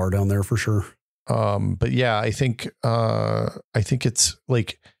need a car down there for sure. But yeah, I think it's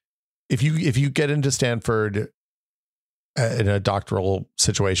like, if you get into Stanford in a doctoral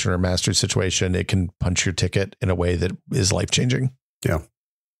situation or master's situation, it can punch your ticket in a way that is life-changing. Yeah.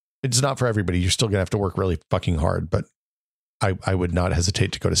 It's not for everybody. You're still gonna have to work really fucking hard, but I would not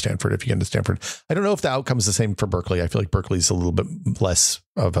hesitate to go to Stanford if you get into Stanford. I don't know if the outcome is the same for Berkeley. I feel like Berkeley's a little bit less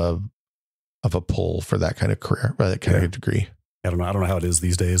of a pull for that kind of career, or that kind of degree. I don't know how it is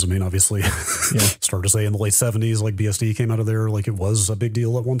these days. I mean, obviously, started to say in the late 70s, like BSD came out of there, like it was a big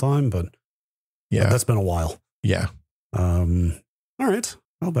deal at one time, but that's been a while. Yeah. All right.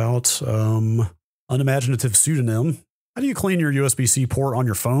 How about Unimaginative pseudonym. How do you clean your USB-C port on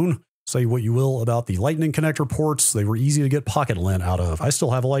your phone? Say what you will about the lightning connector ports. They were easy to get pocket lint out of. I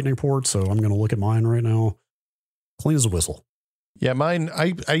still have a lightning port, so I'm going to look at mine right now. Clean as a whistle. Yeah, mine,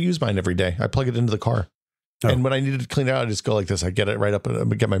 I use mine every day. I plug it into the car. Oh. And when I need to clean it out, I just go like this. I get it right up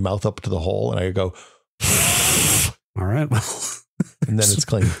and get my mouth up to the hole and I go. All right. Well, and then it's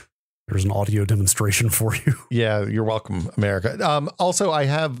clean. There's an audio demonstration for you. Yeah, you're welcome, America. Also, I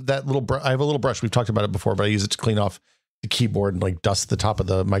have that little I have a little brush. We've talked about it before, but I use it to clean off the keyboard and like dust the top of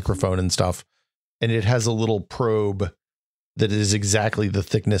the microphone and stuff. And it has a little probe that is exactly the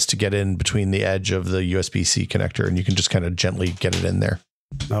thickness to get in between the edge of the USB-C connector. And you can just kind of gently get it in there.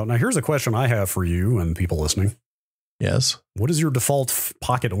 Now here's a question I have for you and people listening. Yes. What is your default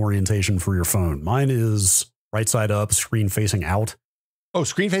pocket orientation for your phone? Mine is right side up, screen facing out. Oh,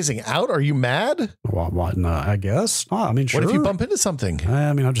 screen facing out? Are you mad? Well, no, I guess. I mean, sure. What if you bump into something?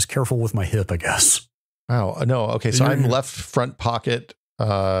 I mean, I'm just careful with my hip, I guess. Oh, no. Okay. So I'm left front pocket,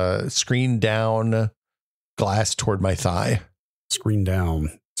 screen down, glass toward my thigh. Screen down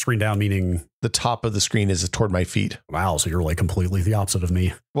meaning the top of the screen is toward my feet. Wow. So you're like completely the opposite of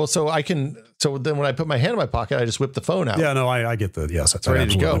me. Well, so then when I put my hand in my pocket, I just whip the phone out. Yeah, no, I get that. Yes, that's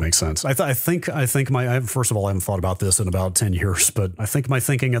ready to go. Makes sense. I think first of all, I haven't thought about this in about 10 years, but I think my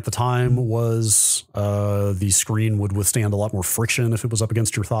thinking at the time was the screen would withstand a lot more friction if it was up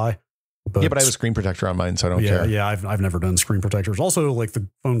against your thigh. But I have a screen protector on mine, so I don't care. Yeah, I've never done screen protectors. Also, like the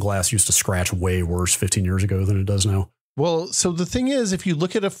phone glass used to scratch way worse 15 years ago than it does now. Well, so the thing is, if you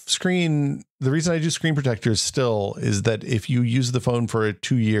look at a screen, the reason I do screen protectors still is that if you use the phone for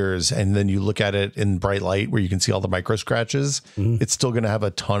 2 years and then you look at it in bright light where you can see all the micro scratches, it's still going to have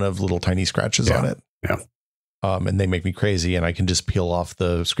a ton of little tiny scratches on it. Yeah. And they make me crazy, and I can just peel off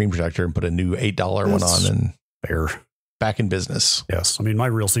the screen protector and put a new $8 one on and fair. Back in business. Yes. I mean, my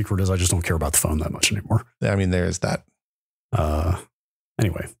real secret is I just don't care about the phone that much anymore. I mean, there's that.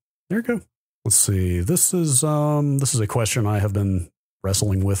 Anyway, there you go. Let's see. This is a question I have been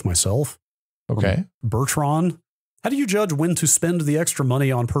wrestling with myself. Okay. Bertrand, how do you judge when to spend the extra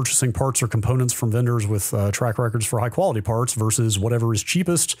money on purchasing parts or components from vendors with track records for high quality parts versus whatever is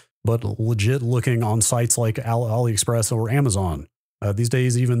cheapest, but legit looking on sites like AliExpress or Amazon? These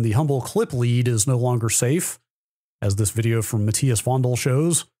days, even the humble clip lead is no longer safe, as this video from Matthias Vondel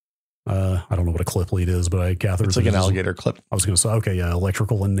shows. I don't know what a clip lead is, but I gather it's like an alligator clip. I was going to say, okay, yeah,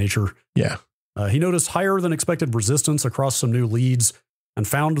 electrical in nature. Yeah. He noticed higher than expected resistance across some new leads and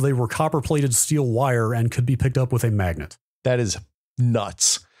found they were copper-plated steel wire and could be picked up with a magnet. That is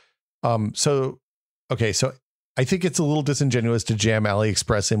nuts. So I think it's a little disingenuous to jam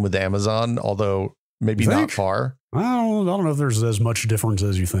AliExpress in with Amazon, although maybe not far. I don't know if there's as much difference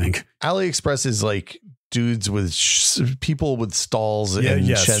as you think. AliExpress is like dudes with people with stalls in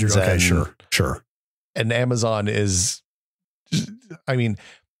Shenzhen. Okay, sure. And Amazon is, I mean,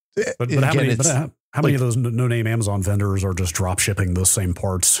 but how many of those no-name Amazon vendors are just drop shipping those same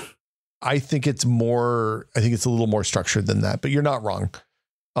parts? I think it's a little more structured than that, but you're not wrong.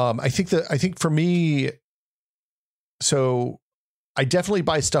 I think for me, so I definitely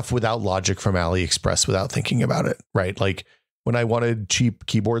buy stuff without logic from AliExpress without thinking about it, right? Like when I wanted cheap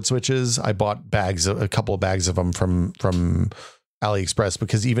keyboard switches, I bought a couple of bags of them from AliExpress,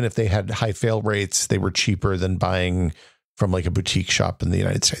 because even if they had high fail rates, they were cheaper than buying from like a boutique shop in the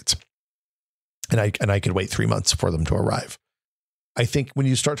United States. And I could wait 3 months for them to arrive. I think when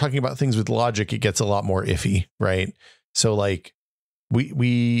you start talking about things with logic, it gets a lot more iffy, right? So like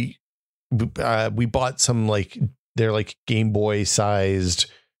we bought some they're like Game Boy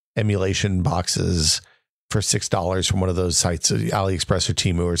sized emulation boxes for $6 from one of those sites, AliExpress or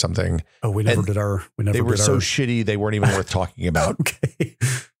Temu or something. Oh, they were so shitty they weren't even worth talking about. Okay.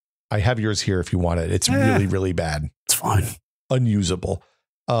 I have yours here if you want it. It's really, really bad. It's fine. Unusable.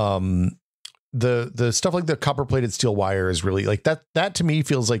 The stuff like the copper plated steel wire is really like that to me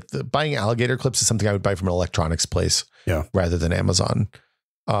feels like buying alligator clips is something I would buy from an electronics place rather than Amazon.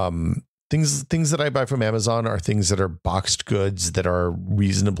 Things that I buy from Amazon are things that are boxed goods that are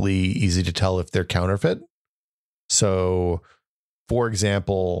reasonably easy to tell if they're counterfeit. So, for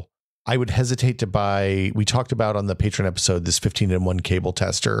example, I would hesitate to buy, we talked about on the Patreon episode, this 15-in-1 cable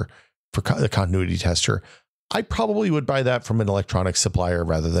tester for the continuity tester. I probably would buy that from an electronics supplier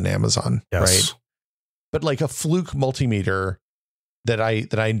rather than Amazon, right? But like a Fluke multimeter that I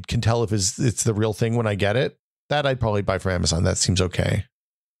can tell if it's the real thing when I get it, that I'd probably buy from Amazon. That seems okay.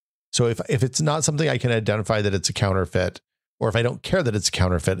 So if it's not something I can identify that it's a counterfeit, or if I don't care that it's a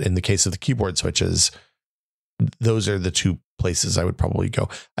counterfeit in the case of the keyboard switches, those are the two places I would probably go.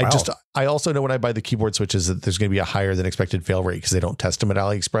 I also know when I buy the keyboard switches that there's going to be a higher than expected fail rate because they don't test them at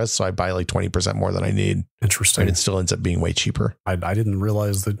AliExpress. So I buy like 20% more than I need. Interesting. And it still ends up being way cheaper. I didn't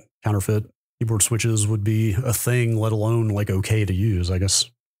realize that counterfeit keyboard switches would be a thing, let alone like okay to use. I guess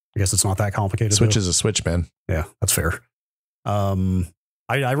it's not that complicated. Switch is a switch, man. Yeah, that's fair.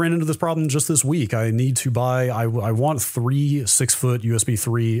 I ran into this problem just this week. I need to buy, I want 3 6-foot USB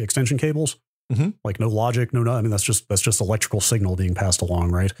 3 extension cables. Like no logic, no, I mean, that's just electrical signal being passed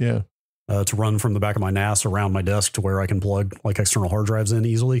along, right? Yeah. To run from the back of my NAS around my desk to where I can plug like external hard drives in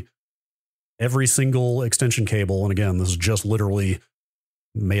easily. Every single extension cable, and again, this is just literally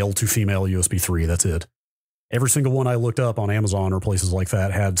male to female USB 3. That's it. Every single one I looked up on Amazon or places like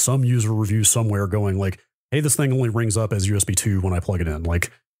that had some user review somewhere going like, hey, this thing only rings up as USB 2 when I plug it in.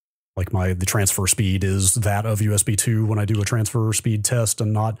 Like the transfer speed is that of USB 2 when I do a transfer speed test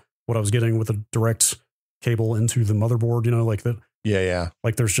and not what I was getting with a direct cable into the motherboard, like that. Yeah.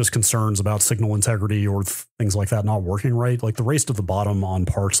 Like there's just concerns about signal integrity or things like that not working right. Like the race to the bottom on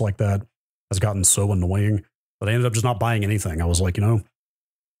parts like that has gotten so annoying that I ended up just not buying anything. I was like,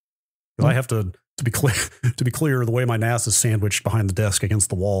 I have to be clear, the way my NAS is sandwiched behind the desk against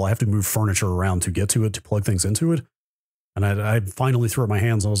the wall, I have to move furniture around to get to it, to plug things into it. And I finally threw up my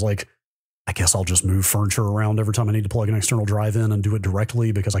hands. I was like, I guess I'll just move furniture around every time I need to plug an external drive in and do it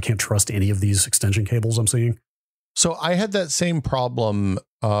directly because I can't trust any of these extension cables I'm seeing. So I had that same problem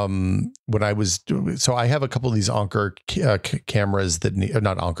when I was doing. So I have a couple of these Anker cameras that need,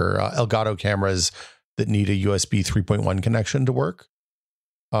 not Anker, Elgato cameras that need a USB 3.1 connection to work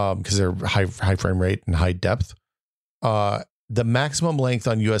because they're high frame rate and high depth. The maximum length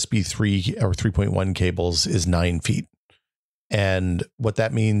on USB 3 or 3.1 cables is 9 feet. And what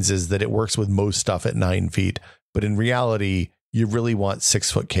that means is that it works with most stuff at 9 feet, but in reality, you really want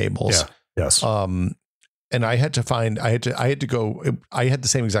 6-foot cables. Yeah. Yes. And I had to I had the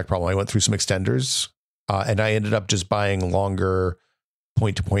same exact problem. I went through some extenders and I ended up just buying longer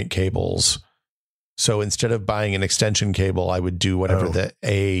point-to-point cables. So instead of buying an extension cable, I would do whatever the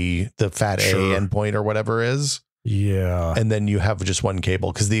fat A endpoint or whatever is. Yeah. And then you have just one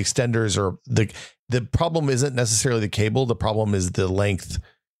cable because the extenders are the problem isn't necessarily the cable. The problem is the length.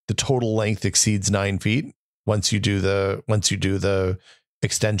 The total length exceeds 9 feet once you do the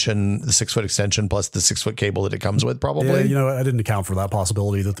extension, the 6-foot extension plus the 6-foot cable that it comes with, probably. Yeah, I didn't account for that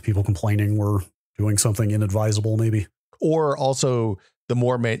possibility that the people complaining were doing something inadvisable, maybe. Or also the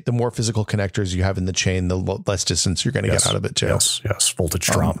more physical connectors you have in the chain, the less distance you're going to get out of it too. Yes. Voltage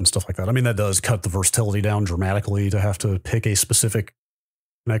drop and stuff like that. I mean, that does cut the versatility down dramatically to have to pick a specific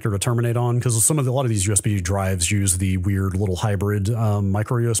connector to terminate on, because a lot of these USB drives use the weird little hybrid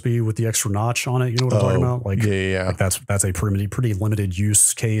micro USB with the extra notch on it. You know what I'm talking about? Like, like that's a pretty limited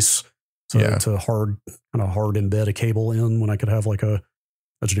use case to hard embed a cable in when I could have like a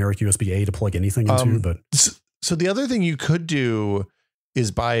generic USB A to plug anything into. But so the other thing you could do is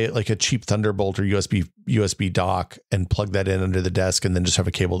buy like a cheap Thunderbolt or USB dock and plug that in under the desk and then just have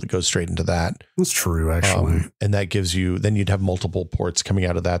a cable that goes straight into that. That's true, actually. And that gives you, then you'd have multiple ports coming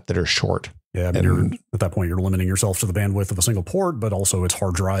out of that are short. Yeah, I mean, at that point, you're limiting yourself to the bandwidth of a single port, but also it's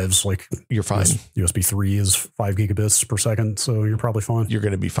hard drives. Like you're fine. USB 3 is 5 gigabits per second, so you're probably fine. You're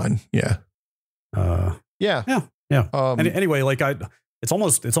going to be fine. Yeah. Anyway, like it's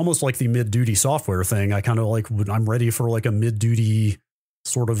almost like the mid-duty software thing. I kind of like, I'm ready for like a mid-duty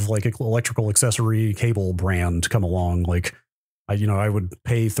sort of like electrical accessory cable brand to come along. Like I would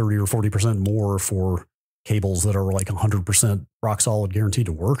pay 30 or 40% more for cables that are like 100% rock solid guaranteed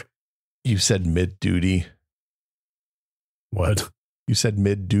to work. You said mid-duty. What? You said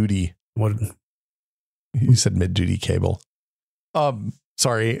mid-duty. What? You said mid-duty cable.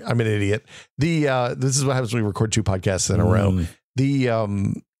 Sorry, I'm an idiot. This is what happens when we record 2 podcasts in a row.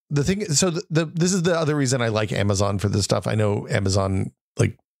 The thing, so this is the other reason I like Amazon for this stuff. I know Amazon,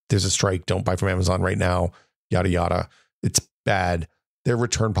 like there's a strike, don't buy from Amazon right now, yada, yada. It's bad. Their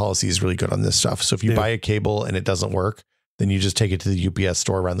return policy is really good on this stuff. So if you buy a cable and it doesn't work, then you just take it to the UPS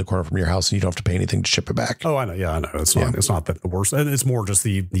store around the corner from your house and you don't have to pay anything to ship it back. Oh, I know. Yeah, I know. It's not the worst. And it's more just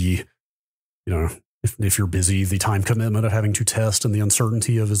the if you're busy, the time commitment of having to test and the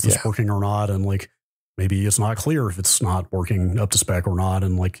uncertainty of is this working or not. And like, maybe it's not clear if it's not working up to spec or not.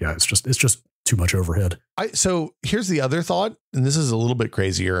 And like, it's just too much overhead. So here's the other thought, and this is a little bit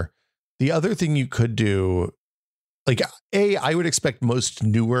crazier. The other thing you could do, like I would expect most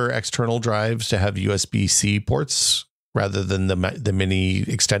newer external drives to have USB-C ports rather than the mini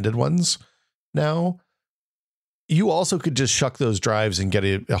extended ones now. You also could just shuck those drives and get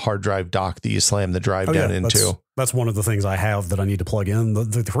a hard drive dock that you slam the drive down into. That's one of the things I have that I need to plug in.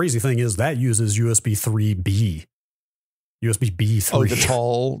 The crazy thing is that uses USB 3B. USB B3. Oh,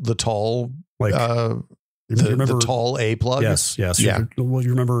 the tall, like the tall A plug. Yes. Yeah. You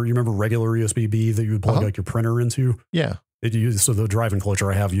remember regular USB B that you would plug like your printer into? Yeah. So the drive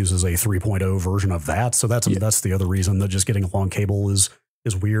enclosure I have uses a 3.0 version of that. So that's the other reason that just getting a long cable is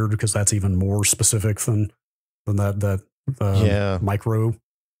weird, because that's even more specific than that micro.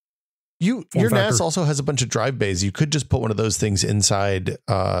 Your NAS also has a bunch of drive bays. You could just put one of those things inside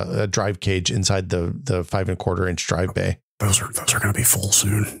a drive cage inside the 5.25 inch drive bay. Those are going to be full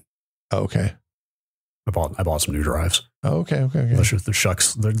soon. Oh, okay. I bought some new drives. Oh, okay.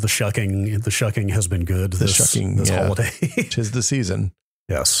 The shucking has been good. This holiday. 'Tis the season.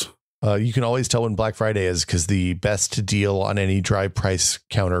 Yes. You can always tell when Black Friday is, because the best deal on any drive price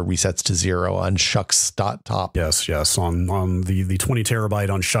counter resets to 0 on Shucks.top. Yes. On the 20 terabyte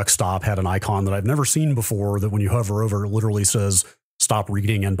on Shucks.top had an icon that I've never seen before, that when you hover over, it literally says, "Stop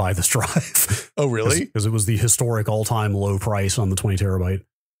reading and buy this drive." Oh, really? Because it was the historic all-time low price on the 20 terabyte.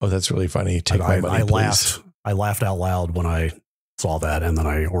 Oh, that's really funny. Take my money, please. I laughed out loud when I saw that, and then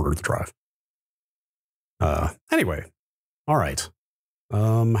I ordered the drive. Anyway, all right.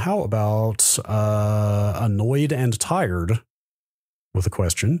 How about annoyed and tired with a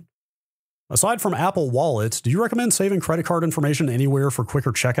question? Aside from Apple Wallet, do you recommend saving credit card information anywhere for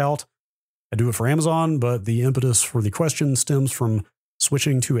quicker checkout? I do it for Amazon, but the impetus for the question stems from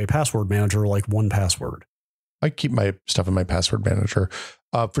switching to a password manager like 1Password. I keep my stuff in my password manager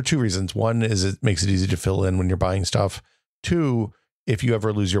for two reasons. One is it makes it easy to fill in when you're buying stuff. Two, if you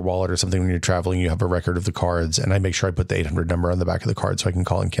ever lose your wallet or something when you're traveling, you have a record of the cards, and I make sure I put the 800 number on the back of the card so I can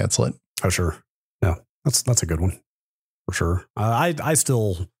call and cancel it. Oh, sure. Yeah, that's a good one for sure. I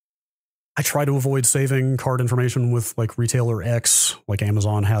try to avoid saving card information with like retailer X, like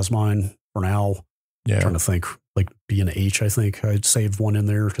Amazon has mine for now. Yeah. I'm trying to think, like B&H, I think I saved one in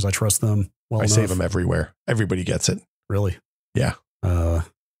there because I trust them well enough. Save them everywhere. Everybody gets it. Really? Yeah.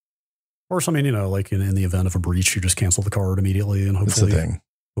 Or something, like in the event of a breach, you just cancel the card immediately, and hopefully, that's the thing.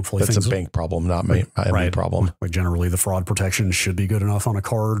 Hopefully, that's a bank problem, not my problem. Like generally, the fraud protection should be good enough on a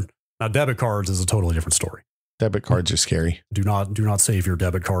card. Now, debit cards is a totally different story. Debit cards are scary. Do not save your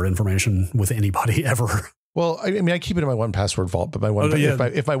debit card information with anybody ever. Well, I mean, I keep it in my 1Password vault, but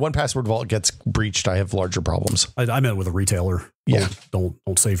if my 1Password vault gets breached, I have larger problems. I meant with a retailer. Yeah. Don't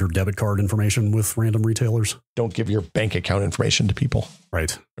save your debit card information with random retailers. Don't give your bank account information to people.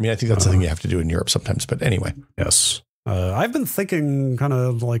 Right. I mean, I think that's something you have to do in Europe sometimes, but anyway. Yes. I've been thinking kind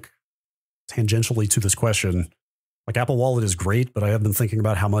of like tangentially to this question. Like Apple Wallet is great, but I have been thinking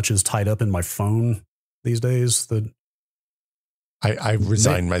about how much is tied up in my phone these days that I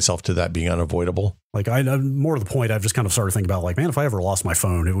resigned myself to that being unavoidable. Like more to the point, I've just kind of started thinking about like, man, if I ever lost my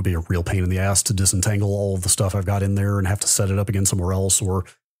phone, it would be a real pain in the ass to disentangle all of the stuff I've got in there and have to set it up again somewhere else, or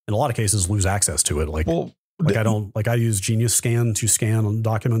in a lot of cases lose access to it. I use Genius Scan to scan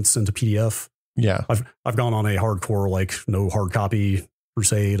documents into PDF. Yeah. I've gone on a hardcore, like no hard copy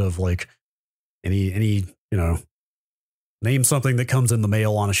crusade of like any, name something that comes in the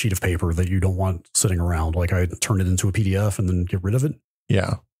mail on a sheet of paper that you don't want sitting around. Like I turn it into a PDF and then get rid of it.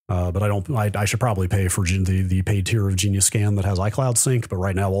 Yeah. But I should probably pay for the paid tier of Genius Scan that has iCloud Sync. But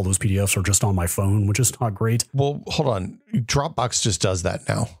right now, all those PDFs are just on my phone, which is not great. Well, hold on. Dropbox just does that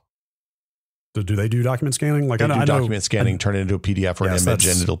now. Do they do document scanning? Like I know document scanning, turn it into a PDF or an image,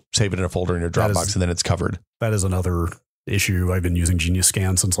 and it'll save it in a folder in your Dropbox, and then it's covered. That is another issue. I've been using Genius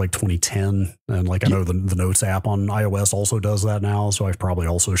Scan since like 2010, and like I know the Notes app on iOS also does that now, so I probably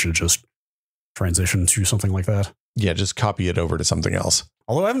also should just transition to something like that. Yeah, just copy it over to something else.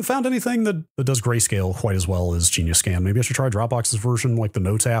 Although I haven't found anything that does grayscale quite as well as Genius Scan. Maybe I should try Dropbox's version. Like the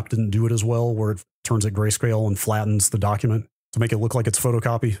Notes app didn't do it as well, where it turns it grayscale and flattens the document to make it look like it's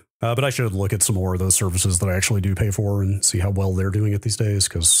photocopy. But I should look at some more of those services that I actually do pay for and see how well they're doing it these days.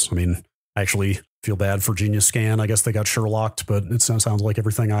 Because, I mean, I actually feel bad for Genius Scan. I guess they got Sherlocked, but it sounds like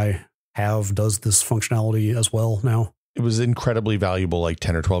everything I have does this functionality as well now. It was incredibly valuable like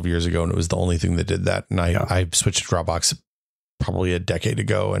 10 or 12 years ago, and it was the only thing that did that. And I switched to Dropbox probably a decade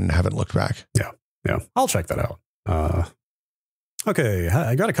ago and haven't looked back. Yeah. I'll check that out. Okay,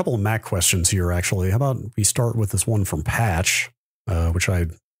 I got a couple of Mac questions here, actually. How about we start with this one from Patch, which I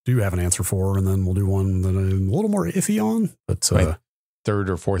do have an answer for, and then we'll do one that I'm a little more iffy on. But my third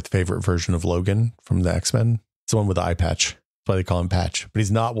or fourth favorite version of Logan from the X-Men. It's the one with the eye patch. That's why they call him Patch. But he's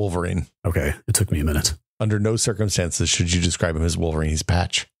not Wolverine. Okay, it took me a minute. Under no circumstances should you describe him as Wolverine. He's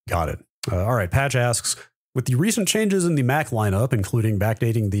Patch. Got it. All right, Patch asks, With the recent changes in the Mac lineup, including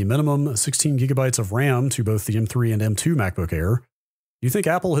backdating the minimum 16 gigabytes of RAM to both the M3 and M2 MacBook Air, do you think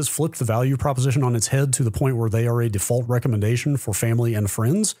Apple has flipped the value proposition on its head to the point where they are a default recommendation for family and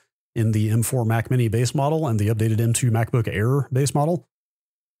friends in the M4 Mac Mini base model and the updated M2 MacBook Air base model?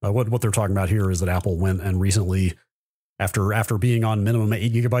 What they're talking about here is that Apple went and recently, after being on minimum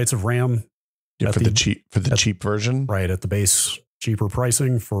 8 gigabytes of RAM, for the cheap version, right, at the base cheaper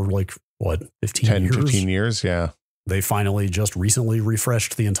pricing for like what, 15 years, yeah. They finally just recently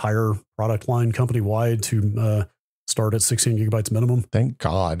refreshed the entire product line company-wide to start at 16 gigabytes minimum. Thank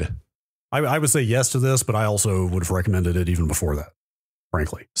God. I would say yes to this, but I also would have recommended it even before that,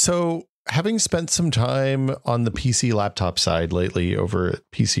 frankly. So having spent some time on the PC laptop side lately over at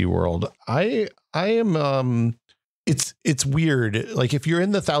PC World, I am it's weird. Like if you're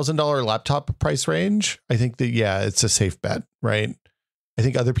in the $1,000 laptop price range, I think that, yeah, it's a safe bet, right? I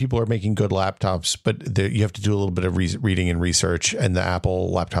think other people are making good laptops, but you have to do a little bit of reading and research, and the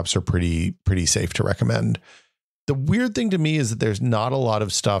Apple laptops are pretty safe to recommend. The weird thing to me is that there's not a lot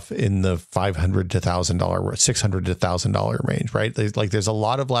of stuff in the $500 to $1,000, $600 to $1,000 range, right? There's a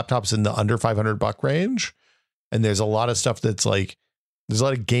lot of laptops in the under $500 range, and there's a lot of stuff that's like, there's a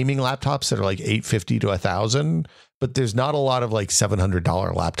lot of gaming laptops that are like $850 to $1,000, but there's not a lot of like $700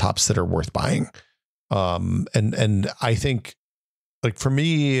 laptops that are worth buying. And I think, like for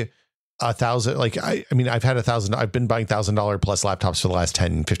me, $1,000, like, I mean, I've had $1,000, I've been buying $1,000 plus laptops for the last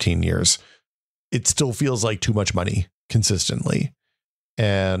 10, 15 years. It still feels like too much money consistently.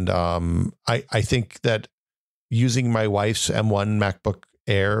 And I think that using my wife's M1 MacBook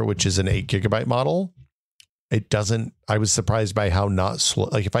Air, which is an 8 gigabyte model, I was surprised by how not slow.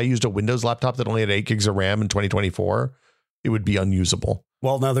 Like if I used a Windows laptop that only had 8 gigs of RAM in 2024, it would be unusable.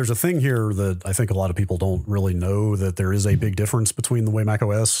 Well, now there's a thing here that I think a lot of people don't really know, that there is a big difference between the way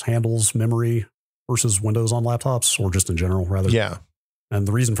macOS handles memory versus Windows on laptops, or just in general, rather. Yeah. And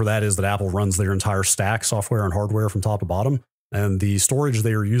the reason for that is that Apple runs their entire stack, software and hardware, from top to bottom. And the storage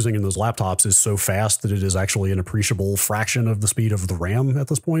they are using in those laptops is so fast that it is actually an appreciable fraction of the speed of the RAM at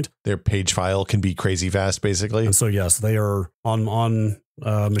this point. Their page file can be crazy fast, basically. And so, yes, they are on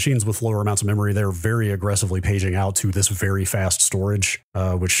machines with lower amounts of memory. They're very aggressively paging out to this very fast storage,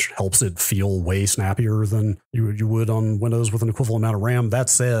 which helps it feel way snappier than you would on Windows with an equivalent amount of RAM. That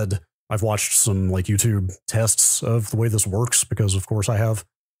said, I've watched some like YouTube tests of the way this works because, of course, I have.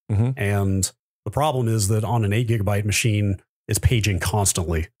 Mm-hmm. And the problem is that on an 8 gigabyte machine, it's paging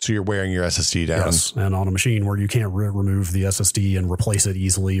constantly. So you're wearing your SSD down. Yes, and on a machine where you can't remove the SSD and replace it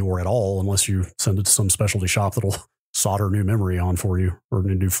easily or at all, unless you send it to some specialty shop that'll solder new memory on for you, or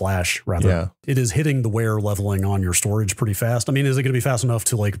new flash rather. Yeah. It is hitting the wear leveling on your storage pretty fast. I mean, is it going to be fast enough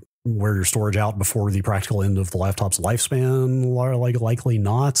to like wear your storage out before the practical end of the laptop's lifespan? Like likely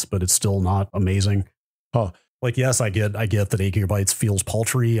not, but it's still not amazing. Huh. Like, yes, I get that 8 gigabytes feels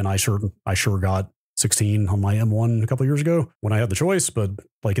paltry, and I sure got 16 on my M1 a couple of years ago when I had the choice, but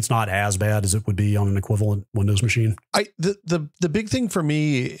like it's not as bad as it would be on an equivalent Windows machine. The big thing for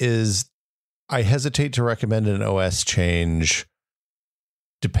me is I hesitate to recommend an OS change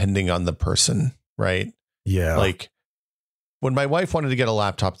depending on the person, right? Yeah. Like when my wife wanted to get a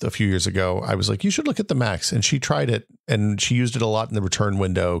laptop a few years ago, I was like, you should look at the Macs, and she tried it and she used it a lot in the return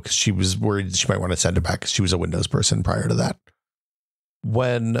window because she was worried she might want to send it back because she was a Windows person prior to that.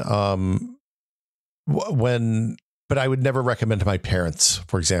 But I would never recommend to my parents,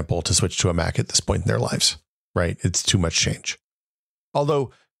 for example, to switch to a Mac at this point in their lives, right? It's too much change.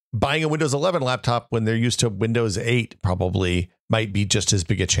 Although buying a Windows 11 laptop when they're used to Windows 8 probably might be just as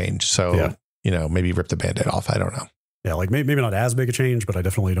big a change. So, yeah, maybe rip the Band-Aid off. I don't know. Yeah, like maybe not as big a change, but I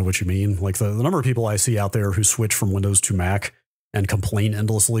definitely know what you mean. Like the number of people I see out there who switch from Windows to Mac and complain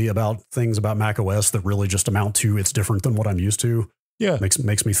endlessly about things about Mac OS that really just amount to it's different than what I'm used to. Yeah,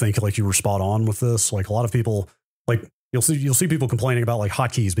 makes me think like you were spot on with this. Like a lot of people, like you'll see people complaining about like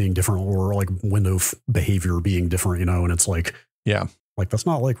hotkeys being different or like window behavior being different, and it's like, yeah, like that's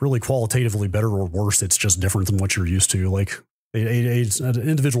not like really qualitatively better or worse. It's just different than what you're used to. Like an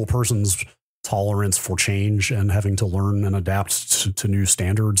individual person's tolerance for change and having to learn and adapt to new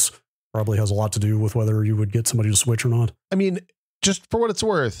standards probably has a lot to do with whether you would get somebody to switch or not. I mean, just for what it's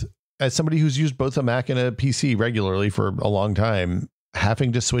worth, as somebody who's used both a Mac and a PC regularly for a long time,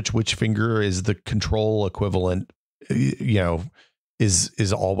 having to switch which finger is the control equivalent,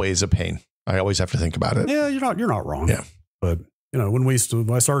 is always a pain. I always have to think about it. Yeah, you're not wrong. Yeah. But when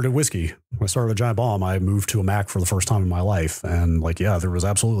I started at Whiskey, when I started at Giant Bomb, I moved to a Mac for the first time in my life. And like, yeah, there was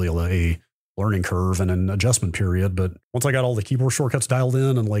absolutely a learning curve and an adjustment period. But once I got all the keyboard shortcuts dialed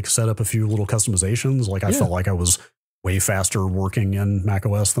in and like set up a few little customizations, like I felt like I was way faster working in Mac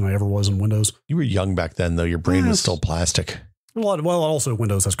OS than I ever was in Windows. You were young back then, though. Your brain was still plastic. Well, also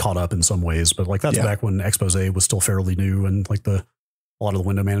Windows has caught up in some ways, but like that's back when Expose was still fairly new, and like a lot of the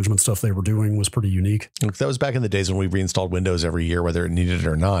window management stuff they were doing was pretty unique. Look, that was back in the days when we reinstalled Windows every year, whether it needed it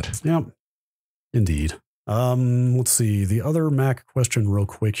or not. Yeah, indeed. Let's see. The other Mac question real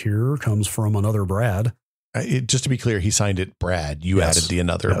quick here comes from another Brad. Just to be clear, he signed it Brad. You added the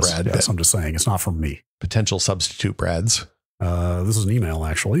another Brad. Yes, I'm just saying it's not from me. Potential substitute Brads. This is an email,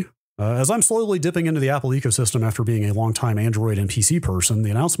 actually. As I'm slowly dipping into the Apple ecosystem after being a longtime Android and PC person,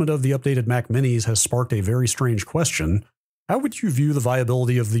 the announcement of the updated Mac Minis has sparked a very strange question. How would you view the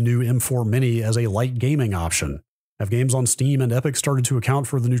viability of the new M4 Mini as a light gaming option? Have games on Steam and Epic started to account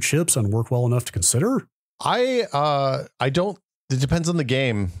for the new chips and work well enough to consider? I don't. It depends on the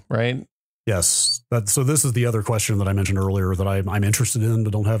game, right? Yes. So this is the other question that I mentioned earlier that I'm interested in,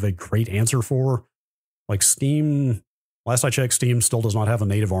 but don't have a great answer for. Like Steam, last I checked, Steam still does not have a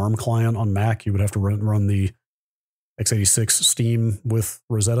native ARM client on Mac. You would have to run the x86 Steam with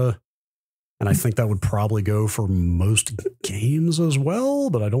Rosetta. And I think that would probably go for most games as well,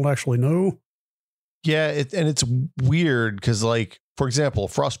 but I don't actually know. Yeah, and it's weird because, like, for example,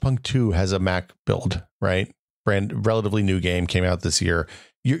 Frostpunk 2 has a Mac build, right? Relatively new game, came out this year.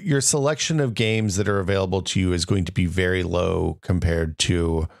 Your selection of games that are available to you is going to be very low compared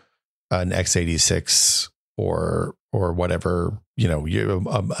to an x86 or whatever,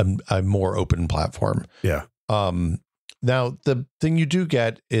 a more open platform. Yeah. Now, the thing you do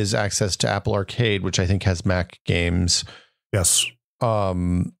get is access to Apple Arcade, which I think has Mac games. Yes. I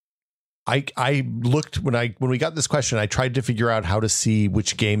looked when we got this question, I tried to figure out how to see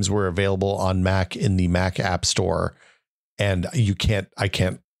which games were available on Mac in the Mac App Store, and I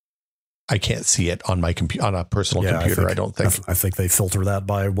can't see it on my on a personal computer. I don't think. I think they filter that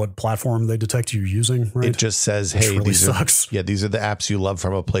by what platform they detect you using. Right? It just says, "Hey, really these sucks. these are the apps you love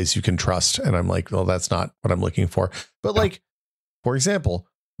from a place you can trust." And I'm like, well, that's not what I'm looking for. But like, for example,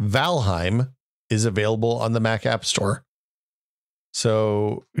 Valheim is available on the Mac App Store.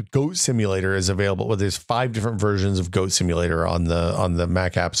 So Goat Simulator is available. Well, there's 5 different versions of Goat Simulator on the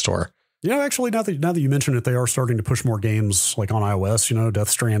Mac App Store. Actually, now that you mention it, they are starting to push more games like on iOS, Death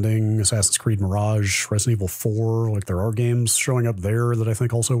Stranding, Assassin's Creed Mirage, Resident Evil 4. Like there are games showing up there that I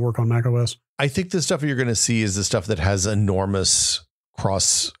think also work on Mac OS. I think the stuff you're going to see is the stuff that has enormous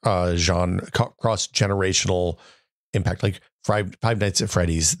cross-generational impact. Like Five Nights at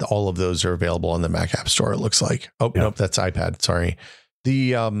Freddy's, all of those are available on the Mac App Store, it looks like. Nope, that's iPad. Sorry.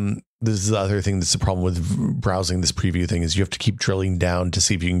 This is the other thing that's the problem with browsing this preview thing is you have to keep drilling down to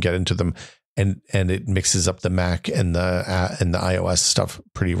see if you can get into them, and it mixes up the Mac and the iOS stuff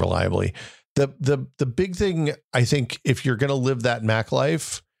pretty reliably. The big thing, I think, if you're going to live that Mac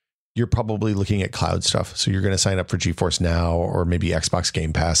life, you're probably looking at cloud stuff. So you're going to sign up for GeForce Now or maybe Xbox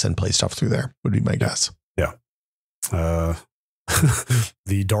Game Pass and play stuff through there would be my guess. Yeah.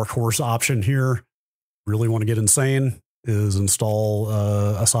 The dark horse option here, really want to get insane, is install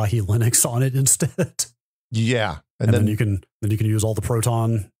Asahi Linux on it instead. Yeah. And then you can use all the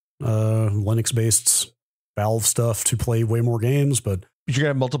Proton Linux based Valve stuff to play way more games, but you're gonna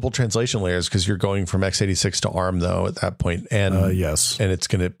have multiple translation layers because you're going from x86 to ARM though at that point. And yes, and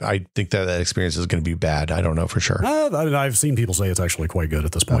I think that experience is going to be bad. I don't know for sure. I've seen people say it's actually quite good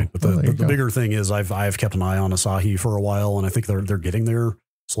at this point. But the bigger thing is I've kept an eye on Asahi for a while, and I think they're getting there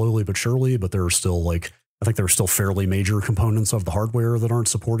slowly but surely. But there are still I think there are still fairly major components of the hardware that aren't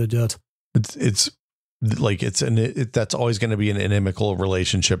supported yet. That's always going to be an inimical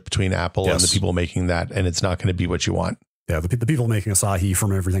relationship between Apple and the people making that, and it's not going to be what you want. Yeah, the people making Asahi,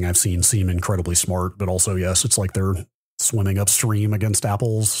 from everything I've seen, seem incredibly smart, but also, yes, it's like they're swimming upstream against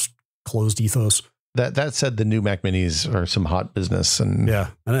Apple's closed ethos. That said, the new Mac Minis are some hot business, and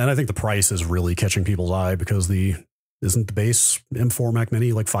I think the price is really catching people's eye because isn't the base M4 Mac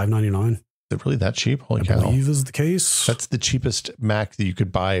Mini like $599? Is it really that cheap? Holy cow! I believe is the case. That's the cheapest Mac that you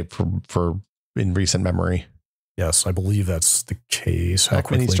could buy for in recent memory. Yes, I believe that's the case.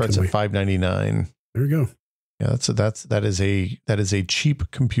 Mac Mini starts at $599. There you go. Yeah, that is a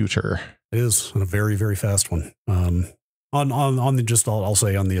cheap computer. It is, and a very, very fast one. I'll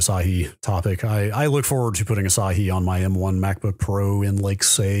say on the Asahi topic, I look forward to putting Asahi on my M1 MacBook Pro in like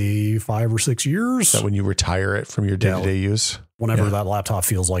say 5 or 6 years. Is that when you retire it from your day-to-day use? Whenever that laptop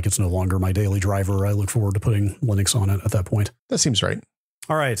feels like it's no longer my daily driver, I look forward to putting Linux on it at that point. That seems right.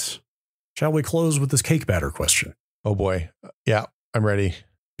 All right. Shall we close with this cake batter question? Oh boy. Yeah, I'm ready.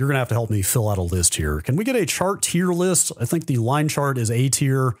 You're going to have to help me fill out a list here. Can we get a chart tier list? I think the line chart is A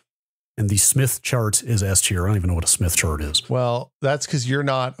tier, And the Smith chart is S tier. I don't even know what a Smith chart is. Well, that's because you're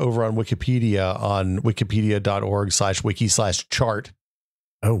not over on Wikipedia on wikipedia.org/wiki/chart.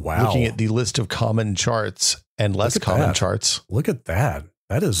 Oh, wow. Looking at the list of common charts and less common charts. Look at that.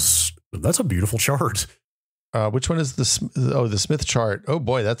 That's a beautiful chart. Which one is the Smith chart? Oh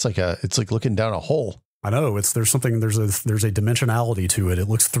boy, it's like looking down a hole. I know there's a dimensionality to it. It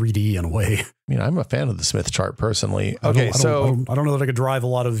looks 3D in a way. I mean, I'm a fan of the Smith chart personally. I don't know that I could derive a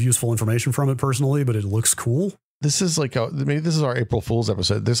lot of useful information from it personally, but it looks cool. This is like maybe this is our April Fool's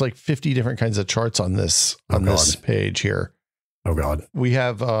episode. There's like 50 different kinds of charts on this this page here. Oh God. We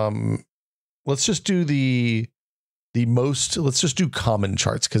have let's just do let's just do common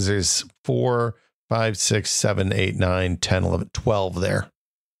charts because there's 4, 5, 6, 7, 8, 9, 10, 11, 12 there.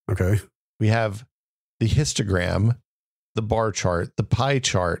 Okay. We have the histogram, the bar chart, the pie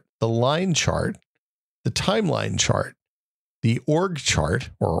chart, the line chart, the timeline chart, the org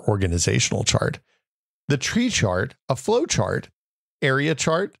chart or organizational chart, the tree chart, a flow chart, area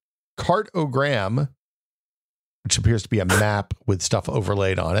chart, cartogram, which appears to be a map with stuff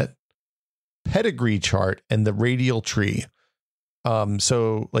overlaid on it, pedigree chart, and the radial tree.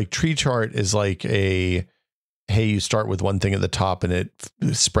 So like tree chart is like you start with one thing at the top and it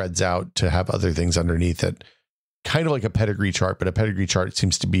spreads out to have other things underneath it. Kind of like a pedigree chart, but a pedigree chart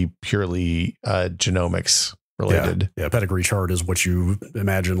seems to be purely genomics related. Yeah, pedigree chart is what you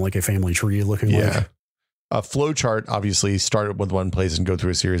imagine like a family tree looking like. A flow chart obviously started with one place and go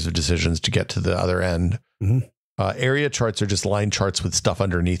through a series of decisions to get to the other end. Mm-hmm. Area charts are just line charts with stuff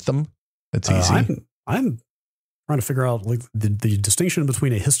underneath them. It's easy. I'm trying to figure out like the distinction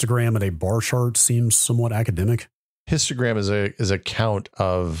between a histogram and a bar chart seems somewhat academic. Histogram is a count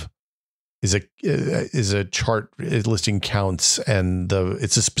of is a chart listing counts, and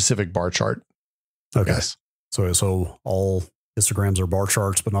it's a specific bar chart. Okay. Yes. So all histograms are bar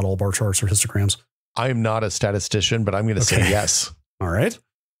charts, but not all bar charts are histograms. I am not a statistician, but I'm going to say yes. All right.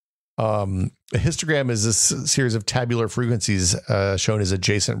 A histogram is this series of tabular frequencies shown as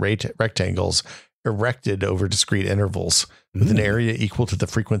adjacent rectangles erected over discrete intervals with an area equal to the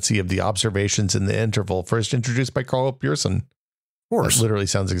frequency of the observations in the interval first introduced by Carl Pearson. Of course. That literally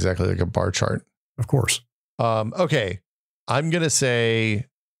sounds exactly like a bar chart. Of course. Okay. I'm going to say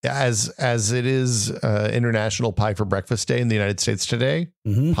as it is International Pie for Breakfast Day in the United States today,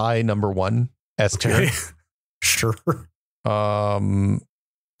 pie number 1, S tier. Okay. Sure.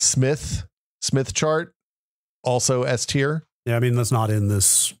 Smith chart, also S tier. Yeah, I mean, that's not in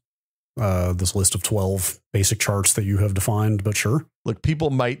this list of 12 basic charts that you have defined, but sure. Look, people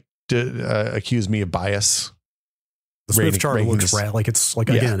might accuse me of bias. The Smith chart looks like it's like,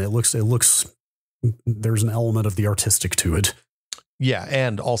 again, it looks, there's an element of the artistic to it. Yeah.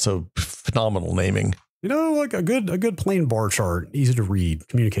 And also phenomenal naming. You know, like a good plain bar chart, easy to read,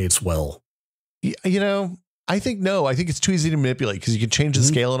 communicates well. You know, I think it's too easy to manipulate because you can change the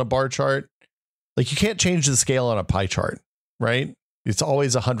scale on a bar chart. Like you can't change the scale on a pie chart, right? It's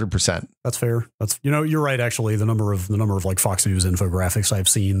always 100%. That's fair. You're right. Actually, the number of like Fox News infographics I've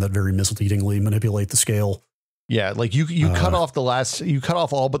seen that very misleadingly manipulate the scale. Yeah. Like you cut off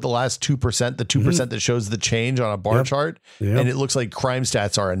all but the last 2%, the 2% that shows the change on a bar chart. Yep. And it looks like crime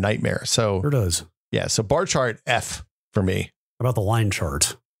stats are a nightmare. So sure does. Yeah. So bar chart F for me. How about the line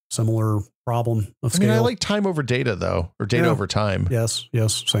chart? Similar problem of scale. I mean, I like time over data though, or data over time. Yes.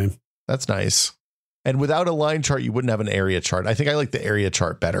 Same. That's nice. And without a line chart, you wouldn't have an area chart. I think I like the area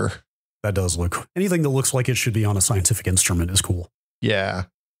chart better. That does look, anything that looks like it should be on a scientific instrument is cool. Yeah.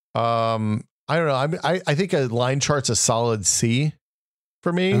 I don't know. I think a line chart's a solid C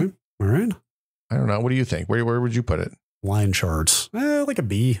for me. All right. I don't know. What do you think? Where would you put it? Line charts. Like a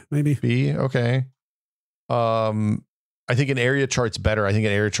B, maybe. B. Okay. I think an area chart's better. I think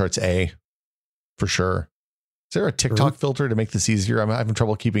an area chart's A for sure. Is there a TikTok filter to make this easier? I'm having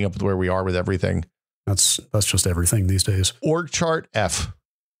trouble keeping up with where we are with everything. That's just everything these days. Org chart F.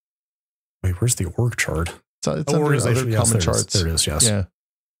 Wait, where's the org chart? It's under other common charts. There it is. Yes. Yeah.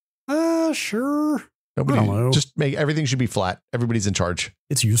 Sure. Nobody, I don't know. Just make everything should be flat. Everybody's in charge.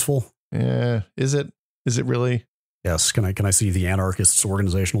 It's useful. Yeah. Is it really? Yes. Can I see the anarchists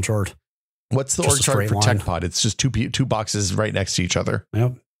organizational chart? What's the org chart for TechPod? It's just two boxes right next to each other.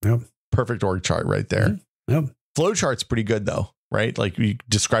 Yep. Perfect org chart right there. Yep. Flow chart's pretty good though, right? Like you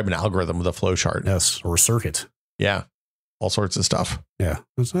describe an algorithm with a flow chart. Yes. Or a circuit. Yeah. All sorts of stuff. Yeah.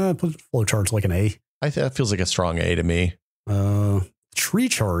 Put flow charts like an A. That feels like a strong A to me. Tree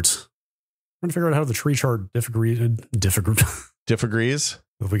charts. I'm trying to figure out how the tree chart diffagrees.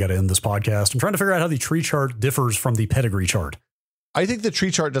 If we got to end this podcast, I'm trying to figure out how the tree chart differs from the pedigree chart. I think the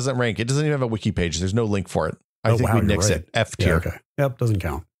tree chart doesn't rank. It doesn't even have a wiki page. There's no link for it. I think we nix it. F tier. Okay. Yep. Doesn't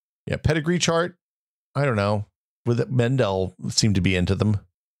count. Yeah, pedigree chart. I don't know. With Mendel seemed to be into them.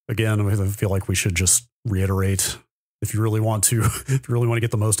 Again, I feel like we should just reiterate, if you really want to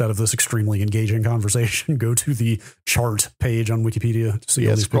get the most out of this extremely engaging conversation, go to the chart page on Wikipedia to see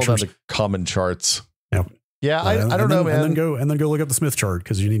all these scroll pictures. Down to common charts. Yep. Yeah, I don't know, man. And then go look up the Smith chart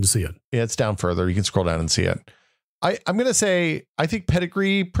because you need to see it. Yeah, it's down further. You can scroll down and see it. I'm gonna say I think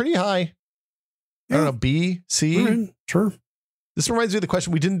pedigree pretty high. I don't know, B, C. Right, sure. This reminds me of the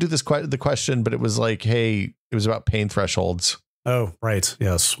question. We didn't do the question, but it was like, hey, it was about pain thresholds. Oh, right.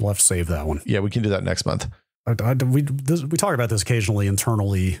 Yes. We'll have to save that one. Yeah, we can do that next month. We talk about this occasionally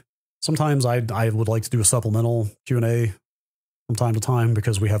internally. Sometimes I would like to do a supplemental Q&A from time to time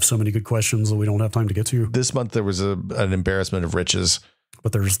because we have so many good questions that we don't have time to get to. This month, there was an embarrassment of riches.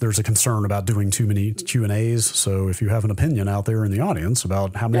 But there's a concern about doing too many Q&As. So if you have an opinion out there in the audience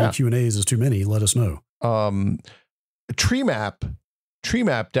about how many Q&As is too many, let us know. Tree map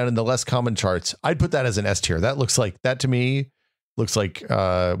down in the less common charts. I'd put that as an S tier. That to me looks like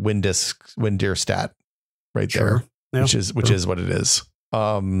Windir stat right there, yeah, which is what it is.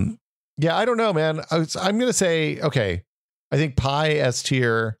 Yeah, I don't know, man. I'm going to say, okay, I think Pi S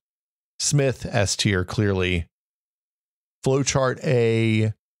tier, Smith S tier, clearly. Flowchart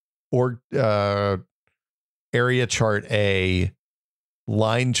A, or area chart A,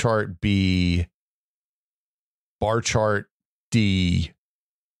 line chart B, bar chart D.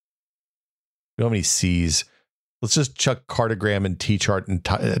 We don't have any C's. Let's just chuck cartogram and T chart and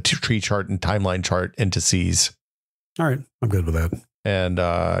tree chart and timeline chart into C's. All right, I'm good with that. And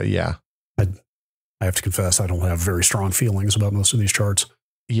yeah, I have to confess I don't have very strong feelings about most of these charts.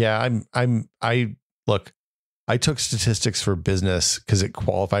 Yeah, I took statistics for business because it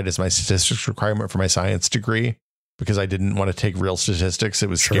qualified as my statistics requirement for my science degree because I didn't want to take real statistics. It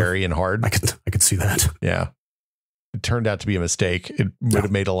was scary and hard. I could see that. Yeah. It turned out to be a mistake. It would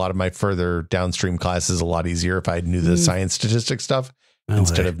have made a lot of my further downstream classes a lot easier if I knew the science statistics stuff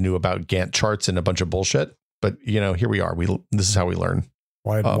instead of knew about Gantt charts and a bunch of bullshit. But here we are. This is how we learn.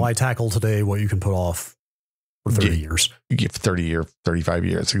 Why tackle today what you can put off for 30 years? You give 30 or 35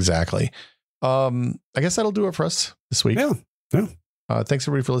 years. Exactly. I guess that'll do it for us this week. Yeah. Thanks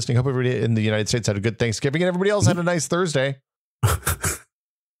everybody for listening. Hope everybody in the United States had a good Thanksgiving and everybody else had a nice Thursday.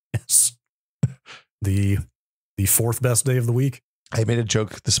 Yes. The fourth best day of the week. I made a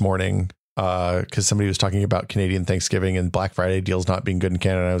joke this morning because somebody was talking about Canadian Thanksgiving and Black Friday deals not being good in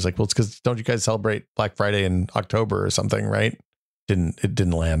Canada. I was like, well, it's because don't you guys celebrate Black Friday in October or something, right? It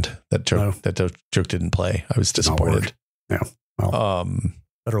didn't land. That joke joke didn't play. I was disappointed. Yeah. Well,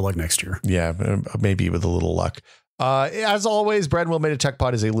 better luck next year. Yeah, maybe with a little luck. As always, Brad and Will Made a Tech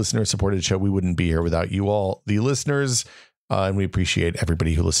Pod is a listener-supported show. We wouldn't be here without you all, the listeners, and we appreciate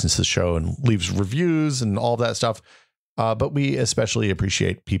everybody who listens to the show and leaves reviews and all that stuff. But we especially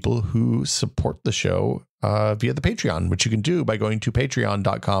appreciate people who support the show via the Patreon, which you can do by going to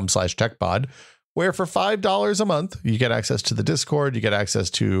patreon.com/techpod, where for $5 a month, you get access to the Discord, you get access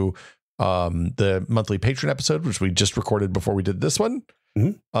to the monthly patron episode, which we just recorded before we did this one.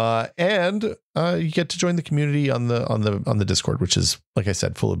 Mm-hmm. And you get to join the community on the Discord, which is, like I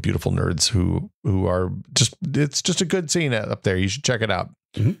said, full of beautiful nerds who are it's just a good scene up there. You should check it out.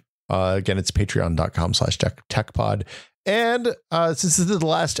 Mm-hmm. Again, it's patreon.com/techpod. And since this is the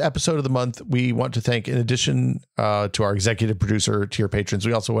last episode of the month, we want to thank, in addition to our executive producer tier patrons,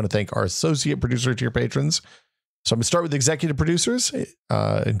 we also want to thank our associate producer tier patrons. So I'm going to start with executive producers,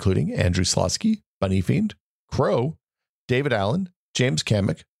 including Andrew Slosky, Bunny Fiend, Crow, David Allen, James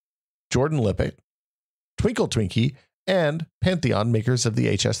Kamek, Jordan Lippick, Twinkle Twinkie, and Pantheon, makers of the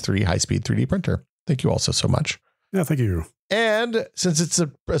HS3 high-speed 3D printer. Thank you all so much. Yeah, thank you. And since it's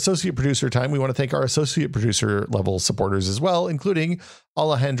an associate producer time, we want to thank our associate producer level supporters as well, including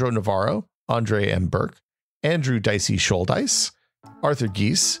Alejandro Navarro, Andre M. Burke, Andrew Dicey Scholdice, Arthur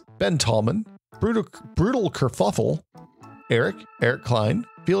Geese, Ben Tallman, Brutal Kerfuffle, Eric Klein,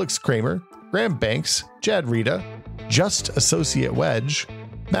 Felix Kramer, Graham Banks, Jad Rita, Just Associate Wedge,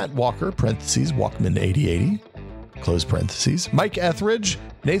 Matt Walker, parentheses, Walkman 8080, close parentheses, Mike Etheridge,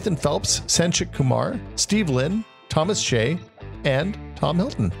 Nathan Phelps, Sanchit Kumar, Steve Lynn, Thomas Shea, and Tom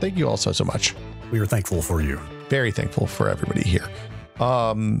Hilton. Thank you all so much. We are thankful for you. Very thankful for everybody here.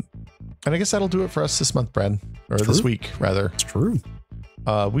 And I guess that'll do it for us this month, Brad, or this week, rather. It's true.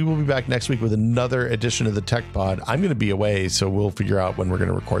 We will be back next week with another edition of the Tech Pod. I'm going to be away, so we'll figure out when we're going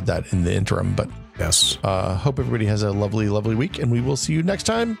to record that in the interim. But yes, hope everybody has a lovely, lovely week, and we will see you next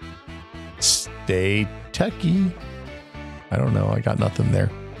time. Stay techie. I don't know. I got nothing there.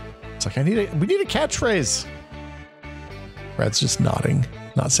 It's like we need a catchphrase. Brad's just nodding,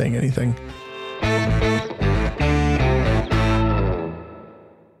 not saying anything.